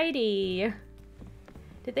 Alrighty.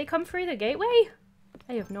 Did they come through the gateway?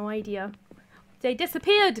 I have no idea. They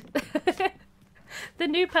disappeared. The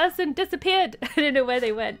new person disappeared. I don't know where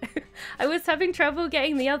they went. I was having trouble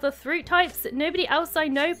getting the other fruit types. Nobody else I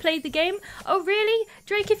know played the game. Oh, really?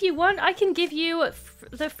 Drake, if you want, I can give you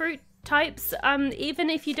the fruit types. Even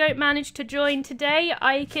if you don't manage to join today,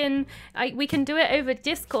 we can do it over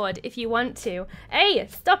Discord if you want to. Hey,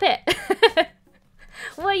 stop it.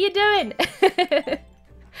 What are you doing?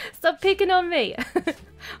 Stop picking on me.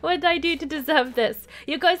 What did I do to deserve this?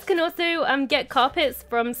 You guys can also get carpets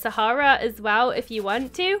from Sahara as well if you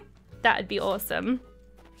want to. That'd be awesome.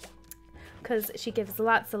 Because she gives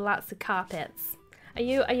lots and lots of carpets. Are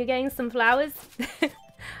you getting some flowers?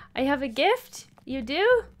 I have a gift? You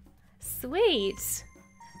do? Sweet.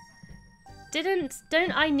 Don't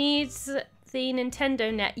I need the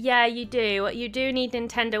Nintendo Net. Yeah, you do. You do need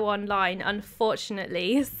Nintendo Online,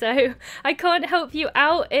 unfortunately. So I can't help you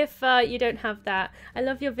out if you don't have that. I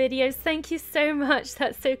love your videos. Thank you so much.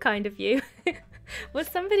 That's so kind of you. Was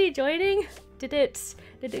somebody joining? Did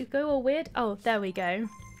it go all weird? Oh, there we go.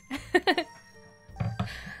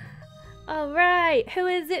 All right, who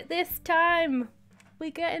is it this time?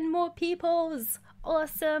 We're getting more peoples.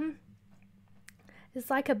 Awesome. It's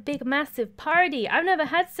like a big massive party. I've never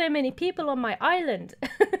had so many people on my island.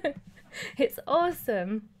 It's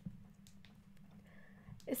awesome.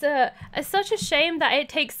 It's such a shame that it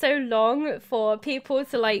takes so long for people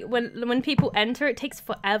to, like, when people enter, it takes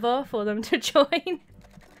forever for them to join.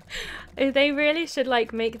 They really should,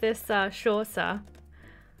 like, make this shorter.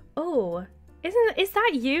 Oh, is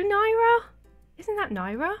that you, Naira? Isn't that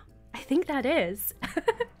Naira? I think that is.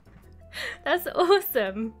 That's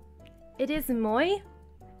awesome. It is Moi?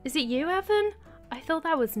 Is it you, Evan? I thought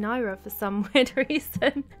that was Naira for some weird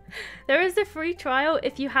reason. There is a free trial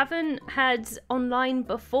if you haven't had online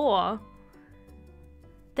before.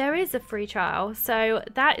 There is a free trial, so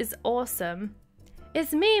that is awesome.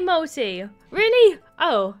 It's me, Moti. Really?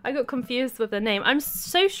 Oh, I got confused with the name. I'm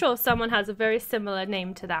so sure someone has a very similar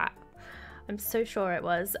name to that. I'm so sure it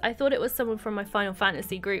was. I thought it was someone from my Final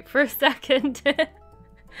Fantasy group for a second.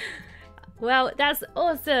 Well, that's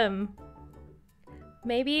awesome.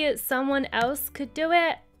 Maybe someone else could do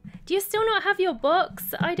it. Do you still not have your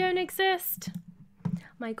books? I don't exist.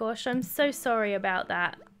 My gosh, I'm so sorry about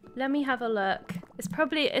that. Let me have a look.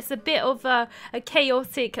 It's a bit of a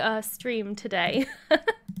chaotic stream today.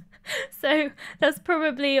 So that's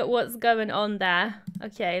probably what's going on there.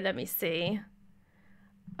 Okay, let me see.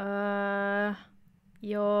 You're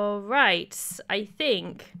right, I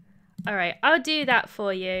think. All right, I'll do that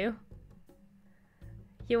for you.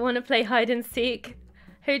 You want to play hide and seek?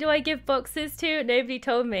 Who do I give boxes to? Nobody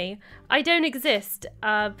told me. I don't exist.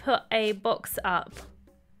 Put a box up.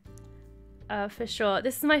 For sure.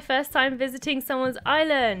 This is my first time visiting someone's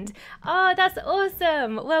island. Oh, that's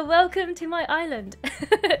awesome. Well, welcome to my island.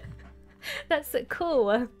 That's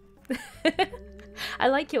cool. I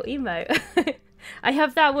like your emote. I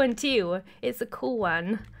have that one too. It's a cool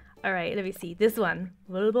one. All right, let me see. This one.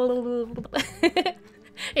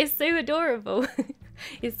 It's so adorable.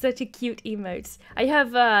 It's such a cute emote. I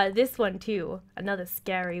have this one too. Another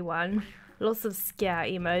scary one. Lots of scare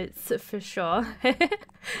emotes for sure.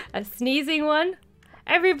 A sneezing one.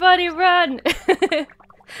 Everybody run!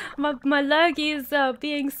 my lurgies are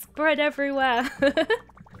being spread everywhere.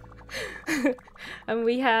 And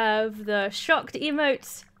we have the shocked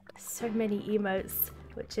emote. So many emotes,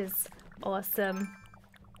 which is awesome.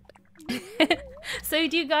 So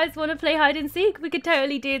do you guys want to play hide and seek? We could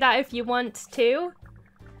totally do that if you want to.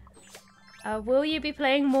 Will you be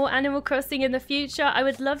playing more Animal Crossing in the future? I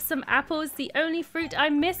would love some apples, the only fruit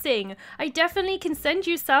I'm missing. I definitely can send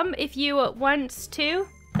you some if you want to.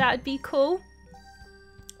 That'd be cool.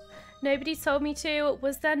 Nobody told me to.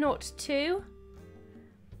 Was there not two?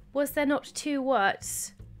 Was there not two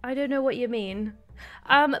what? I don't know what you mean.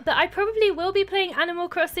 But I probably will be playing Animal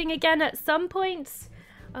Crossing again at some point.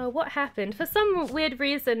 What happened? For some weird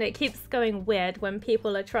reason, it keeps going weird when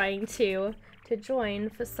people are trying to join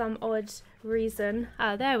for some odd reason.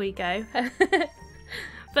 Ah, there we go.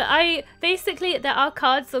 But basically there are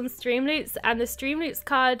cards on Streamloots, and the Streamloots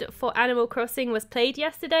card for Animal Crossing was played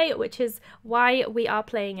yesterday, which is why we are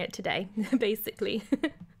playing it today, basically.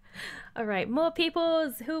 All right, more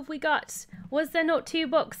peoples. Who have we got? Was there not two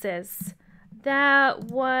boxes? There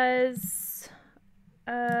was...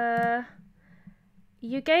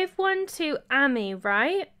 You gave one to Amy,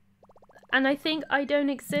 right? And I think I Don't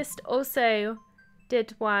Exist also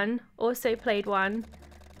did one, also played one.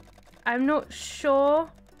 I'm not sure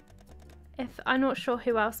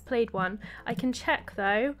who else played one. I can check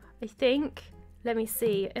though, I think. Let me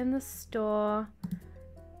see, in the store.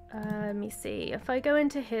 Let me see, if I go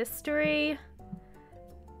into history.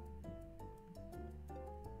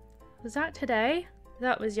 Was that today?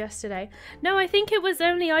 That was yesterday. No, I think it was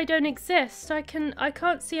only I Don't Exist. I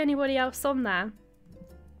can't see anybody else on there.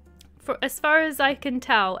 As far as I can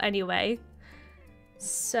tell, anyway.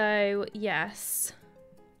 So, yes.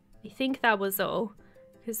 I think that was all.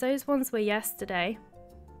 Because those ones were yesterday.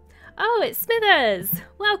 Oh, it's Smithers!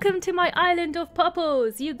 Welcome to my island of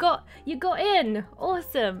Popples! You got in!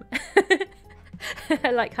 Awesome! I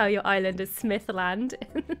like how your island is Smithland.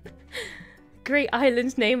 Great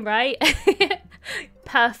island name, right?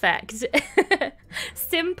 Perfect.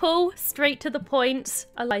 Simple, straight to the point.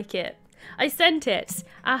 I like it. I sent it.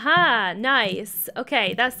 Aha, nice.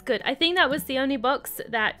 Okay, that's good. I think that was the only box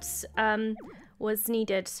that was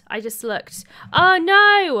needed. I just looked. Oh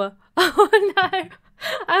no! Oh no!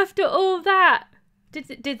 After all that,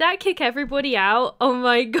 did that kick everybody out? Oh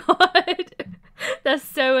my god. That's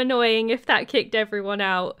so annoying if that kicked everyone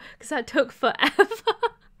out, because that took forever.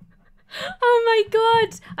 Oh my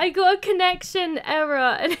god, I got a connection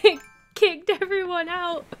error and it kicked everyone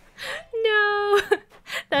out. No,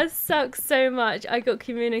 that sucks so much. I got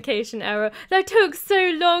communication error. That took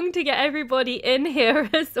so long to get everybody in here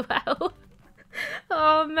as well.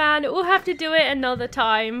 Oh man, we'll have to do it another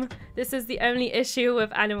time. This is the only issue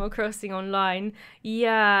with Animal Crossing Online.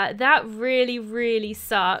 Yeah, that really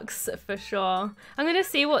sucks for sure. I'm gonna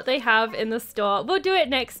see what they have in the store. We'll do it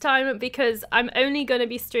next time because I'm only gonna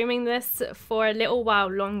be streaming this for a little while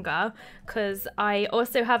longer, because I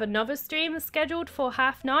also have another stream scheduled for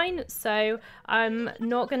 9:30, so I'm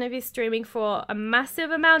not gonna be streaming for a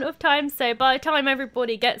massive amount of time. So by the time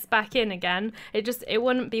everybody gets back in again, it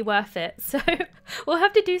wouldn't be worth it. So we'll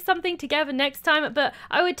have to do something together next time, but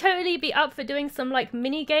I would totally be up for doing some like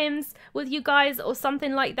mini games with you guys or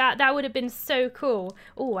something like that. That would have been so cool.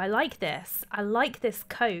 Oh, I like this. I like this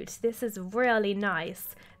coat. This is really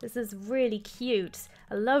nice. This is really cute.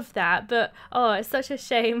 I love that, but oh, it's such a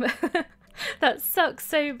shame. That sucks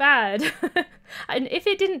so bad. And if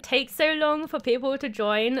it didn't take so long for people to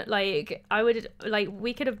join, like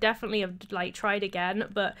we could have definitely tried again,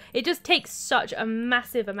 but it just takes such a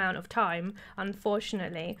massive amount of time,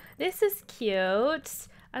 unfortunately. This is cute.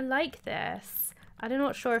 I like this. I'm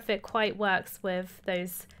not sure if it quite works with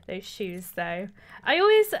those shoes though. I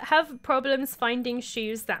always have problems finding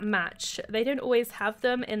shoes that match. They don't always have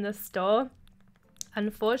them in the store,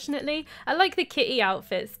 unfortunately. I like the kitty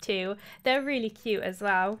outfits too. They're really cute as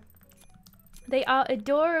well. They are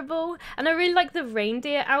adorable, and I really like the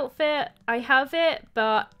reindeer outfit. I have it,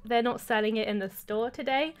 but they're not selling it in the store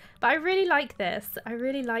today. But I really like this. I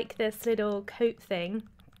really like this little coat thing.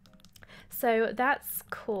 So that's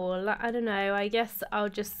cool. I don't know, I guess I'll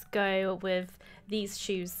just go with these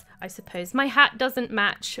shoes, I suppose. My hat doesn't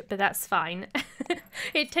match, but that's fine.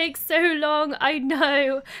 It takes so long, I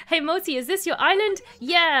know. Hey Multi, is this your island?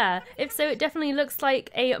 Yeah, if so, it definitely looks like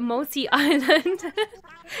a multi-island.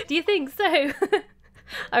 Do you think so?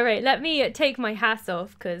 All right, let me take my hat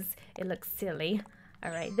off because it looks silly. All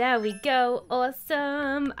right, there we go.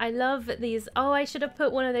 Awesome. I love these. Oh, I should have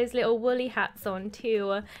put one of those little woolly hats on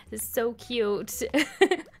too. It's so cute.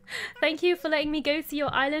 Thank you for letting me go to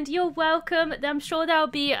your island. You're welcome. I'm sure there'll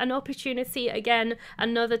be an opportunity again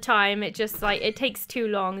another time. It just it takes too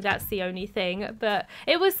long. That's the only thing. But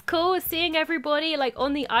it was cool seeing everybody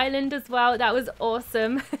on the island as well. That was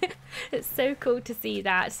awesome. It's so cool to see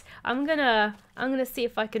that. I'm gonna see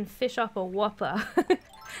if I can fish up a whopper.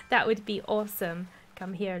 That would be awesome.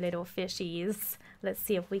 Come here, little fishies. Let's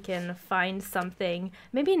see if we can find something.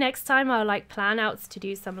 Maybe next time I'll plan outs to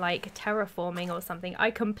do some terraforming or something. I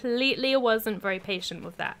completely wasn't very patient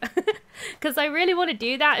with that. Because I really want to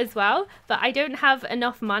do that as well, but I don't have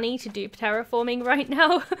enough money to do terraforming right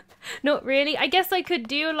now. Not really. I guess I could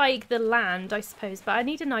do the land, I suppose, but I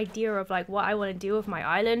need an idea of what I want to do with my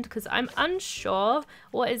island, because I'm unsure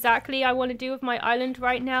what exactly I want to do with my island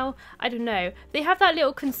right now. I don't know. They have that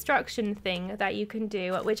little construction thing that you can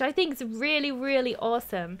do, which I think is really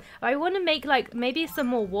awesome. I want to make maybe some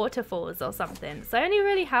more waterfalls or something. So I only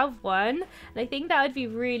really have one, and I think that would be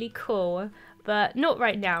really cool. But not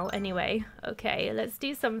right now, anyway. Okay, let's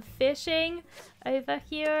do some fishing over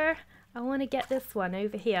here. I want to get this one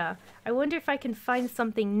over here. I wonder if I can find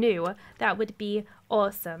something new. That would be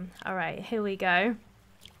awesome. All right, here we go.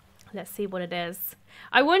 Let's see what it is.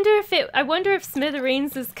 I wonder if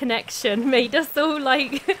Smithereens' connection made us all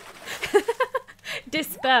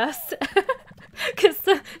disperse. Because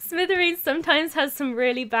Smithereens sometimes has some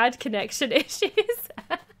really bad connection issues.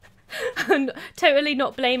 I'm totally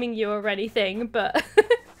not blaming you or anything, but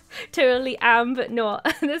totally am, but not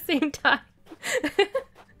at the same time.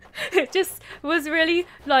 It just was really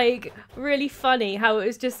really funny how it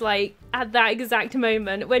was just at that exact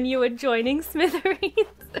moment when you were joining Smithereens.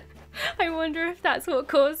 I wonder if that's what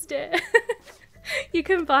caused it. You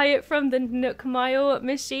can buy it from the Nook Mile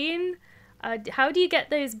machine. How do you get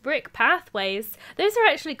those brick pathways? Those are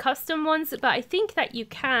actually custom ones, but I think that you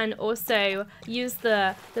can also use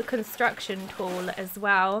the construction tool as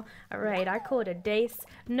well. All right, I called a dace.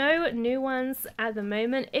 No new ones at the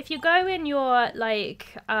moment. If you go in your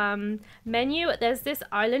menu, there's this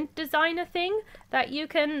island designer thing that you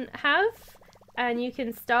can have, and you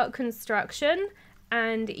can start construction.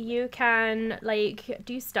 and you can like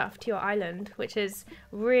do stuff to your island, which is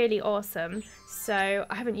really awesome. So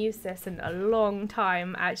I haven't used this in a long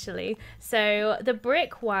time actually. So the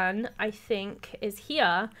brick one I think is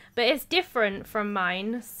here, but it's different from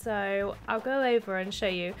mine, so I'll go over and show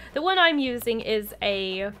you. The one I'm using is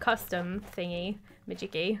a custom thingy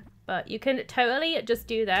majiggy, but you can totally just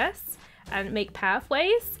do this and make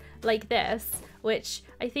pathways like this, which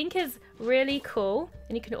I think is really cool,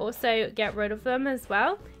 and you can also get rid of them as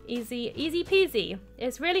well. Easy peasy.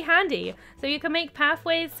 It's really handy, so you can make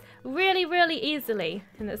pathways really easily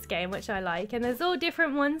in this game, which I like. And there's all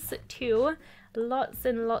different ones too, lots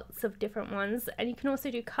and lots of different ones, and you can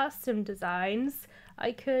also do custom designs.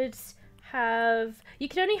 You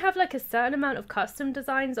can only have like a certain amount of custom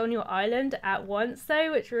designs on your island at once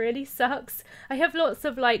though, which really sucks. I have lots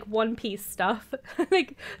of like One Piece stuff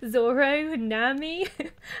like Zoro, Nami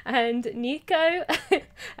and Nico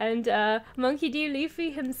and Monkey D.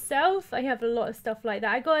 Luffy himself. I have a lot of stuff like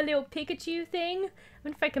that. I got a little Pikachu thing. I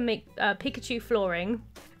wonder if I can make Pikachu flooring.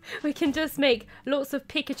 We can just make lots of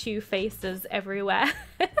Pikachu faces everywhere.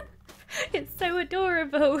 It's so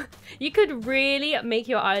adorable. You could really make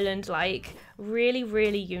your island like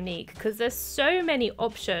really unique, because there's so many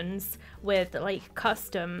options with like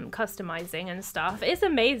customizing and stuff. It's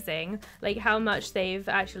amazing like how much they've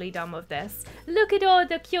actually done with this. Look at all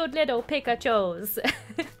the cute little Pikachus.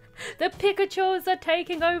 The Pikachus are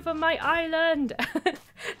taking over my island.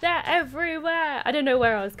 They're everywhere. I don't know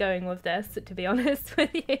where I was going with this, to be honest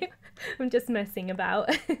with you. I'm just messing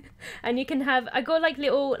about. And you can have, I got like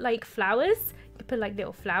little like flowers. You can put like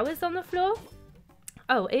little flowers on the floor.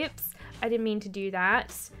 Oh, oops. I didn't mean to do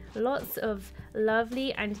that. Lots of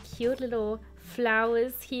lovely and cute little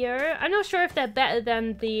flowers here. I'm not sure if they're better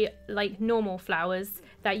than the like normal flowers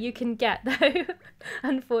that you can get though,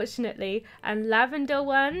 unfortunately. And lavender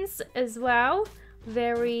ones as well.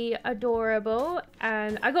 Very adorable.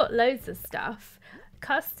 And I got loads of stuff.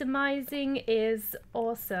 Customizing is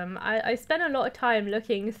awesome. I spent a lot of time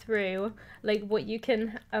looking through like what you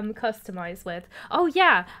can customize with. Oh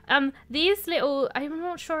yeah, these little, I'm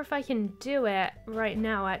not sure if I can do it right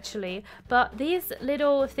now actually, but these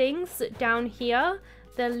little things down here,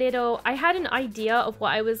 I had an idea of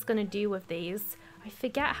what I was gonna do with these. I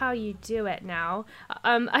forget how you do it now.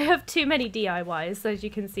 I have too many DIYs, as you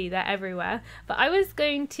can see, they're everywhere. But I was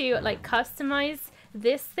going to like customize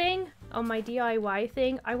this thing on my DIY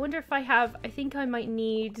thing. I wonder if I think I might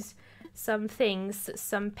need some things,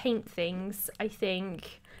 some paint things, I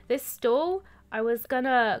think. This stall, I was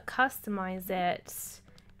gonna customize it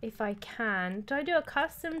if I can. Do I do a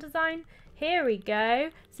custom design? Here we go.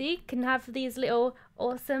 So you can have these little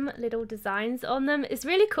awesome little designs on them. It's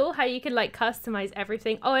really cool how you can like customize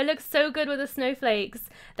everything. Oh, it looks so good with the snowflakes.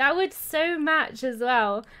 That would so match as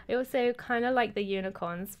well. I also kind of like the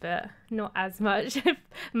unicorns, but not as much.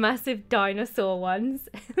 Massive dinosaur ones.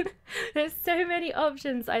 There's so many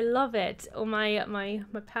options. I love it. Or my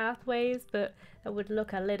pathways, but that would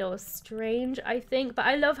look a little strange, I think. But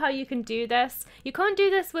I love how you can do this. You can't do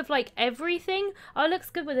this with like everything. Oh, it looks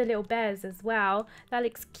good with the little bears as well. That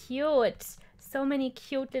looks cute. So many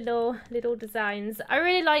cute little designs. I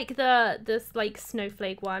really like this like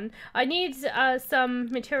snowflake one. I need some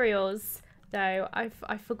materials though. I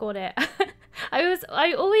forgot it.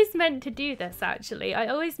 I always meant to do this actually. I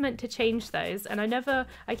always meant to change those, and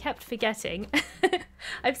I kept forgetting.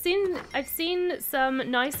 I've seen some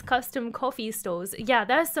nice custom coffee stalls. Yeah,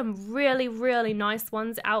 there's some really nice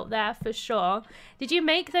ones out there for sure. Did you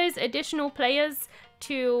make those additional players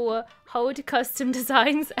to hold custom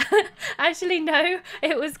designs? Actually no,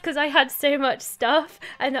 it was because I had so much stuff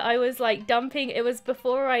and I was like dumping. It was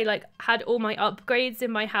before I like had all my upgrades in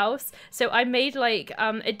my house, so I made like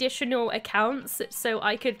additional accounts so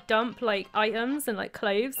I could dump like items and like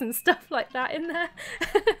clothes and stuff like that in there.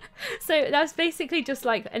 So that's basically just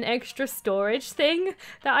like an extra storage thing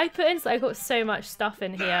that I put in, so I got so much stuff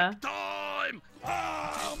in here. Time!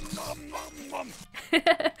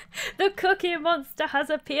 The cookie monster has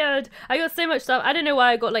appeared. I got so much stuff. I don't know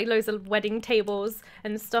why I got like loads of wedding tables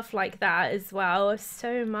and stuff like that as well.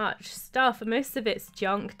 So much stuff. Most of it's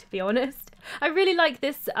junk, to be honest. I really like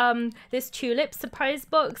this this tulip surprise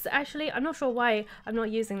box. Actually, I'm not sure why I'm not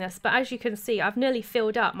using this, but as you can see, I've nearly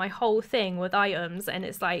filled up my whole thing with items, and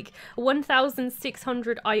it's like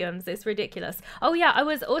 1,600 items. It's ridiculous. Oh yeah, I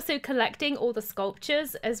was also collecting all the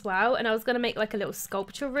sculptures as well, and I was gonna make like a little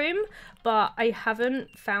sculpture room, but I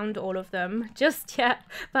haven't found all of them just yet.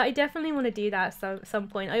 But I definitely want to do that at some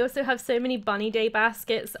point. I also have so many bunny day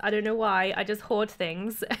baskets. I don't know why. I just hoard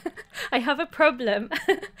things. I have a problem.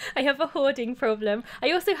 I have a hoard recording problem.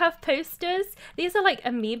 I also have posters. These are like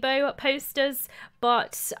amiibo posters,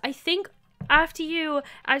 but I think after you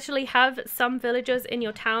actually have some villagers in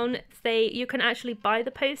your town, you can actually buy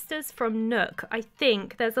the posters from Nook. I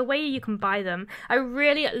think there's a way you can buy them. I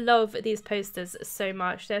really love these posters so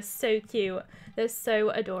much. They're so cute. They're so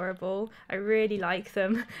adorable. I really like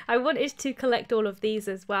them. I wanted to collect all of these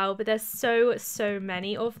as well, but there's so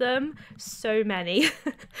many of them. So many.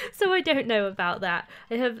 So I don't know about that.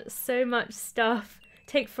 I have so much stuff.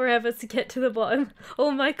 Take forever to get to the bottom.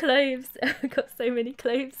 All my cloves. I've got so many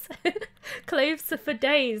cloves. Cloves for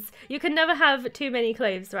days. You can never have too many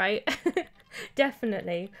cloves, right?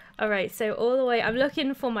 Definitely. Alright, so all the way, I'm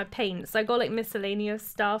looking for my paints. I got like miscellaneous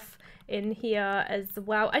stuff in here as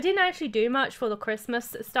well. I didn't actually do much for the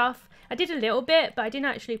Christmas stuff. I did a little bit, but I didn't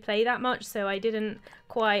actually play that much, so I didn't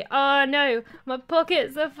quite... Oh no, my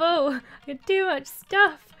pockets are full. I got too much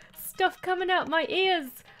stuff. Stuff coming out my ears.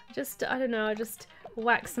 I don't know, I just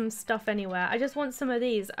whack some stuff anywhere. I just want some of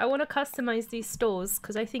these. I want to customize these stores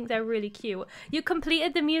because I think they're really cute. You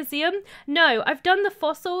completed the museum? No, I've done the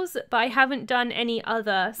fossils, but I haven't done any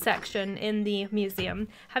other section in the museum.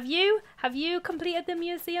 Have you? Have you completed the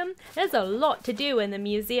museum? There's a lot to do in the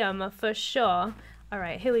museum for sure. All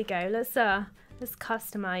right, here we go. Let's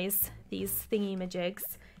customize these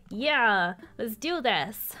thingy-majigs. Yeah, let's do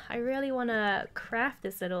this. I really want to craft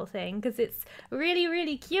this little thing because it's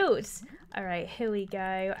really cute. All right, here we go.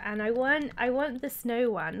 And I want the snow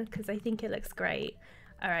one because I think it looks great.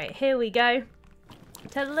 All right, here we go.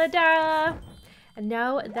 Ta-da! And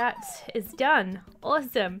now that is done.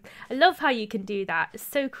 Awesome. I love how you can do that. It's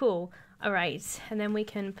so cool. All right, and then we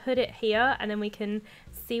can put it here and then we can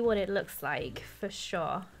see what it looks like for sure.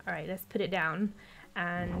 All right, let's put it down.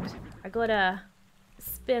 And I gotta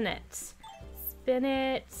spin it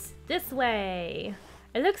this way.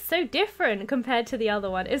 It looks so different compared to the other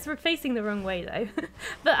one. It's facing the wrong way though.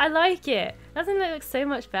 But I like it. Doesn't it look so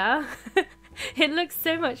much better? It looks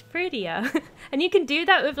so much prettier. And you can do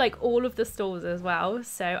that with like all of the stores as well.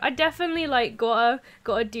 So I definitely like gotta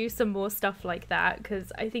do some more stuff like that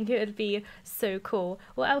because I think it would be so cool.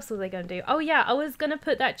 What else was I gonna do? Oh yeah, I was gonna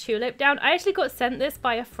put that tulip down. I actually got sent this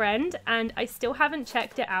by a friend and I still haven't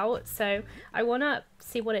checked it out. So I wanna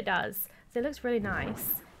see what it does. So it looks really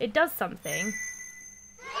nice. It does something,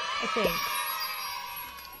 I think.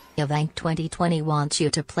 Evank 2020 wants you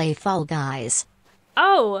to play Fall Guys.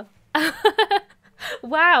 Oh!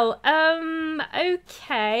 Wow,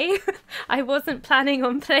 okay. I wasn't planning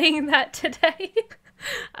on playing that today.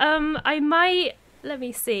 I might, let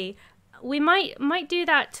me see. We might do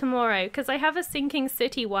that tomorrow because I have a Sinking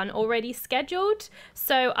City one already scheduled.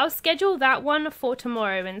 So I'll schedule that one for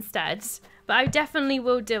tomorrow instead. But I definitely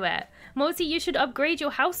will do it. Mosey, you should upgrade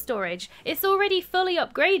your house storage. It's already fully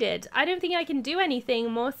upgraded. I don't think I can do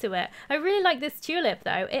anything more to it. I really like this tulip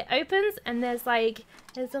though. It opens and there's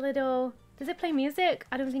a little... Does it play music?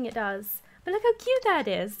 I don't think it does. But look how cute that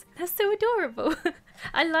is. That's so adorable.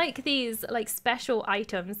 I like these like special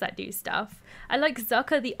items that do stuff. I like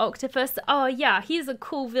Zucker the octopus. Oh yeah, he's a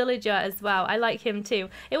cool villager as well. I like him too.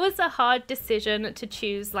 It was a hard decision to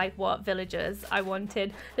choose like what villagers I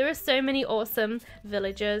wanted. There are so many awesome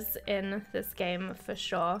villagers in this game for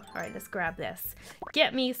sure. All right, let's grab this.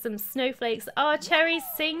 Get me some snowflakes. Oh, Cherry's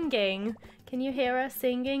singing. Can you hear her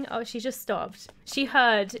singing? Oh, she just stopped. She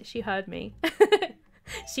heard me.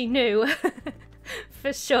 She knew.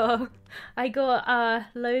 For sure. I got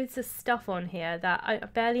loads of stuff on here that I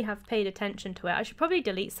barely have paid attention to it. I should probably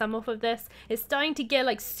delete some off of this. It's starting to get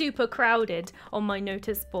like super crowded on my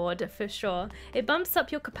notice board for sure. It bumps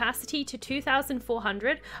up your capacity to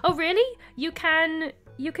 2,400. Oh really? You can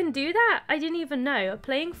do that? I didn't even know.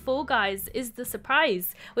 Playing Fall Guys is the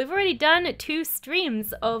surprise. We've already done 2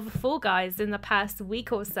 streams of Fall Guys in the past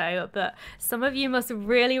week or so, but some of you must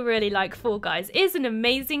really like Fall Guys. It is an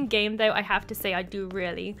amazing game though, I have to say. I do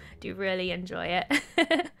really enjoy it.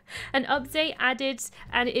 An update added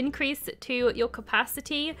an increase to your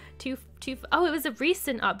capacity to oh, it was a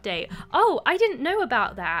recent update. Oh, I didn't know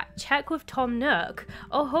about that. Check with Tom Nook.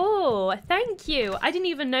 Oh, thank you. I didn't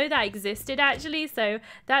even know that existed actually, so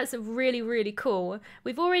that's really cool.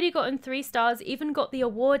 We've already gotten 3 stars, even got the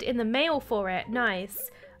award in the mail for it.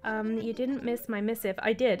 Nice. You didn't miss my missive.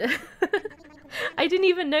 I did. I didn't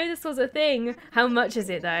even know this was a thing. How much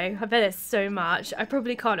is it though? I bet it's so much. I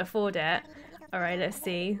probably can't afford it. Alright, let's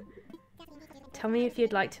see. Tell me if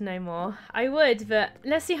you'd like to know more. I would, but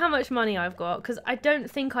let's see how much money I've got, because I don't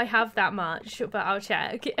think I have that much, but I'll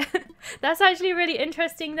check. That's actually really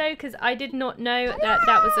interesting though, because I did not know that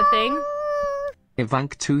was a thing.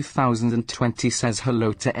 Evank 2020 says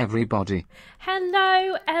hello to everybody.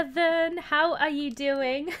 Hello, Evan. How are you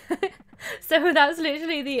doing? So that's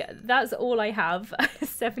literally that's all I have.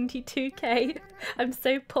 72k. I'm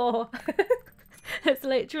so poor. That's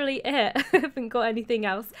literally it. I haven't got anything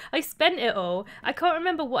else. I spent it all. I can't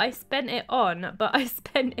remember what I spent it on, but I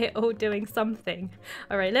spent it all doing something.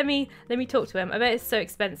 All right, let me talk to him. I bet it's so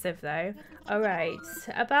expensive though. All right,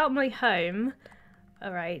 about my home.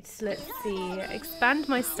 All right, let's see. Expand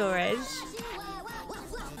my storage.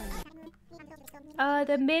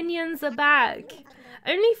 The minions are back.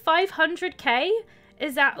 Only 500k?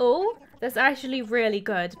 Is that all? That's actually really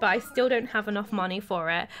good, but I still don't have enough money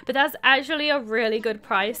for it. But that's actually a really good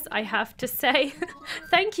price, I have to say.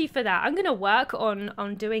 Thank you for that. I'm gonna work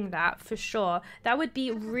on doing that for sure. That would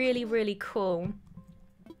be really, really cool.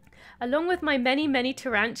 Along with my many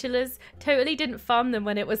tarantulas, totally didn't farm them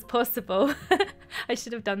when it was possible. I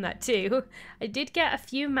should have done that too. I did get a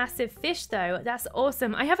few massive fish though. That's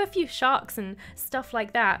awesome. I have a few sharks and stuff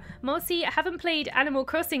like that. Mossy, haven't played Animal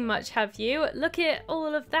Crossing much, have you? Look at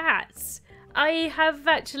all of that.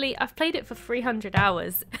 I've played it for 300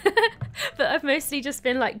 hours, but I've mostly just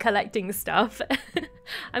been like collecting stuff.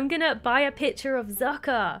 I'm gonna buy a picture of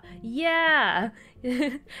Zucker. Yeah.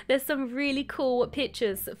 There's some really cool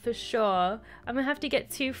pictures for sure. I'm gonna have to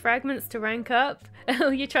get 2 fragments to rank up. Oh,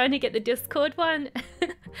 you're trying to get the Discord one?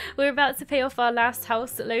 We're about to pay off our last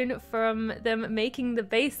house loan from them making the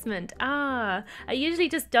basement. Ah, I usually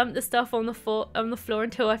just dump the stuff on the floor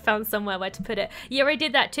until I found somewhere where to put it. Yeah, I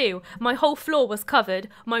did that too. My whole floor was covered.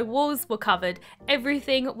 My walls were covered.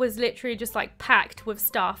 Everything was literally just like packed with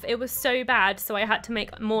stuff. It was so bad, so I had to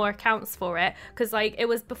make more accounts for it because like it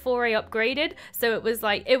was before I upgraded, so it was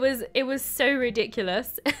like it was so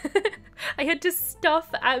ridiculous. I had to stuff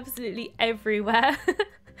absolutely everywhere.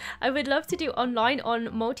 I would love to do online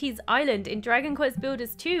on Maltese Island in Dragon Quest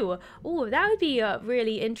Builders 2. Oh, that would be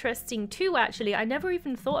really interesting too, actually. I never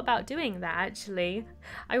even thought about doing that, actually.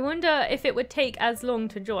 I wonder if it would take as long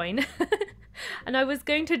to join. And I was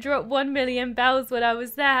going to drop 1 million bells when I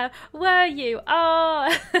was there. Were you?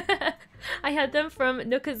 Oh, I had them from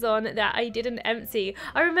Nookazon that I didn't empty.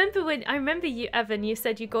 I remember you, Evan, you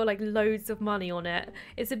said you got like loads of money on it.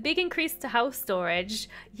 It's a big increase to house storage.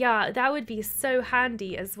 Yeah, that would be so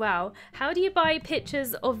handy as well. How do you buy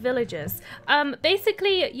pictures of villagers?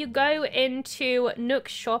 Basically you go into Nook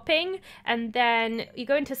shopping and then you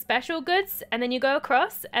go into special goods and then you go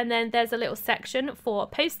across and then there's a little section for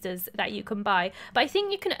posters that you can buy. But I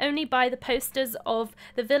think you can only buy the posters of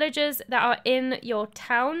the villagers that are in your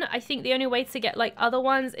town. I think the only way to get like other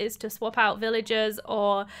ones is to swap out villagers,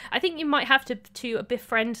 or I think you might have to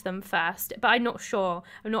befriend them first, but I'm not sure.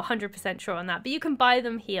 I'm not 100% sure on that, but you can buy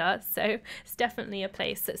them here, so it's definitely a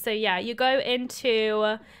place. So yeah, you go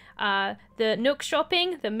into the Nook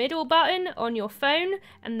shopping, the middle button on your phone,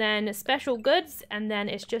 and then special goods, and then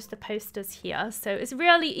it's just the posters here. So it's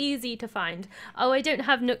really easy to find. Oh, I don't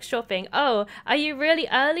have Nook shopping. Oh, are you really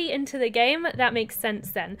early into the game? That makes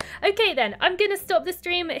sense then. Okay then, I'm gonna stop the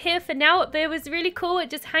stream here for now, but it was really cool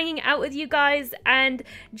just hanging out with you guys and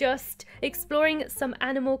just exploring some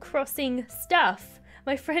Animal Crossing stuff.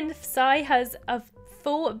 My friend Psy has a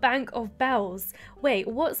full bank of bells. Wait,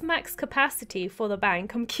 what's max capacity for the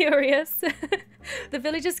bank? I'm curious. The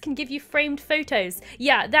villagers can give you framed photos.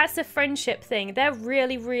 Yeah, that's a friendship thing. They're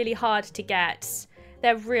really hard to get.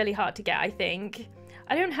 They're really hard to get, I think.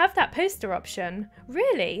 I don't have that poster option.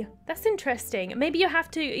 Really? That's interesting. Maybe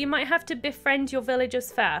you might have to befriend your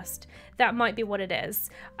villagers first. That might be what it is.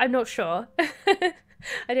 I'm not sure.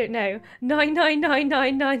 I don't know.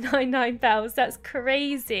 9999999 bells. That's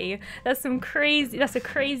crazy. That's a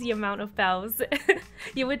crazy amount of bells.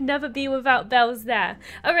 You would never be without bells there.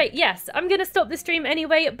 All right, yes, I'm going to stop the stream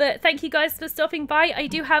anyway, but thank you guys for stopping by. I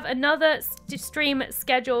do have another stream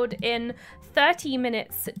scheduled in 30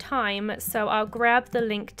 minutes time, so I'll grab the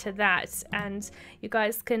link to that and you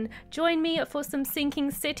guys can join me for some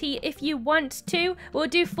Sinking City if you want to. We'll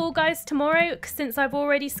do Fall Guys tomorrow since I've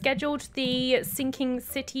already scheduled the Sinking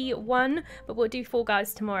City one, but we'll do Fall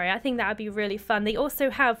Guys tomorrow. I think that would be really fun. They also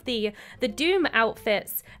have the Doom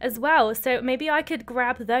outfits as well, so maybe I could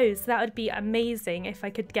grab those. That would be amazing if I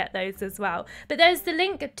could get those as well. But there's the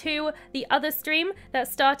link to the other stream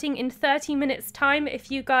that's starting in 30 minutes time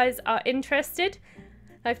if you guys are interested.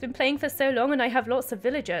 I've been playing for so long and I have lots of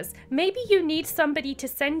villagers. Maybe you need somebody to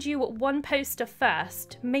send you one poster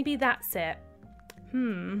first. Maybe that's it.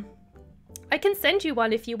 I can send you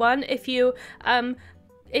one if you want. If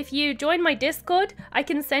if you join my Discord, I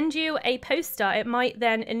can send you a poster. It might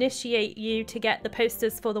then initiate you to get the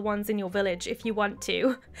posters for the ones in your village if you want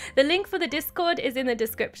to. The link for the Discord is in the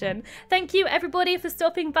description. Thank you everybody for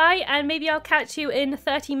stopping by, and maybe I'll catch you in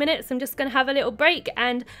 30 minutes. I'm just going to have a little break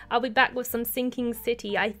and I'll be back with some Sinking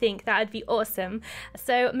City. I think that would be awesome.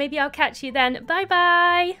 So maybe I'll catch you then. Bye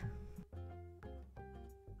bye!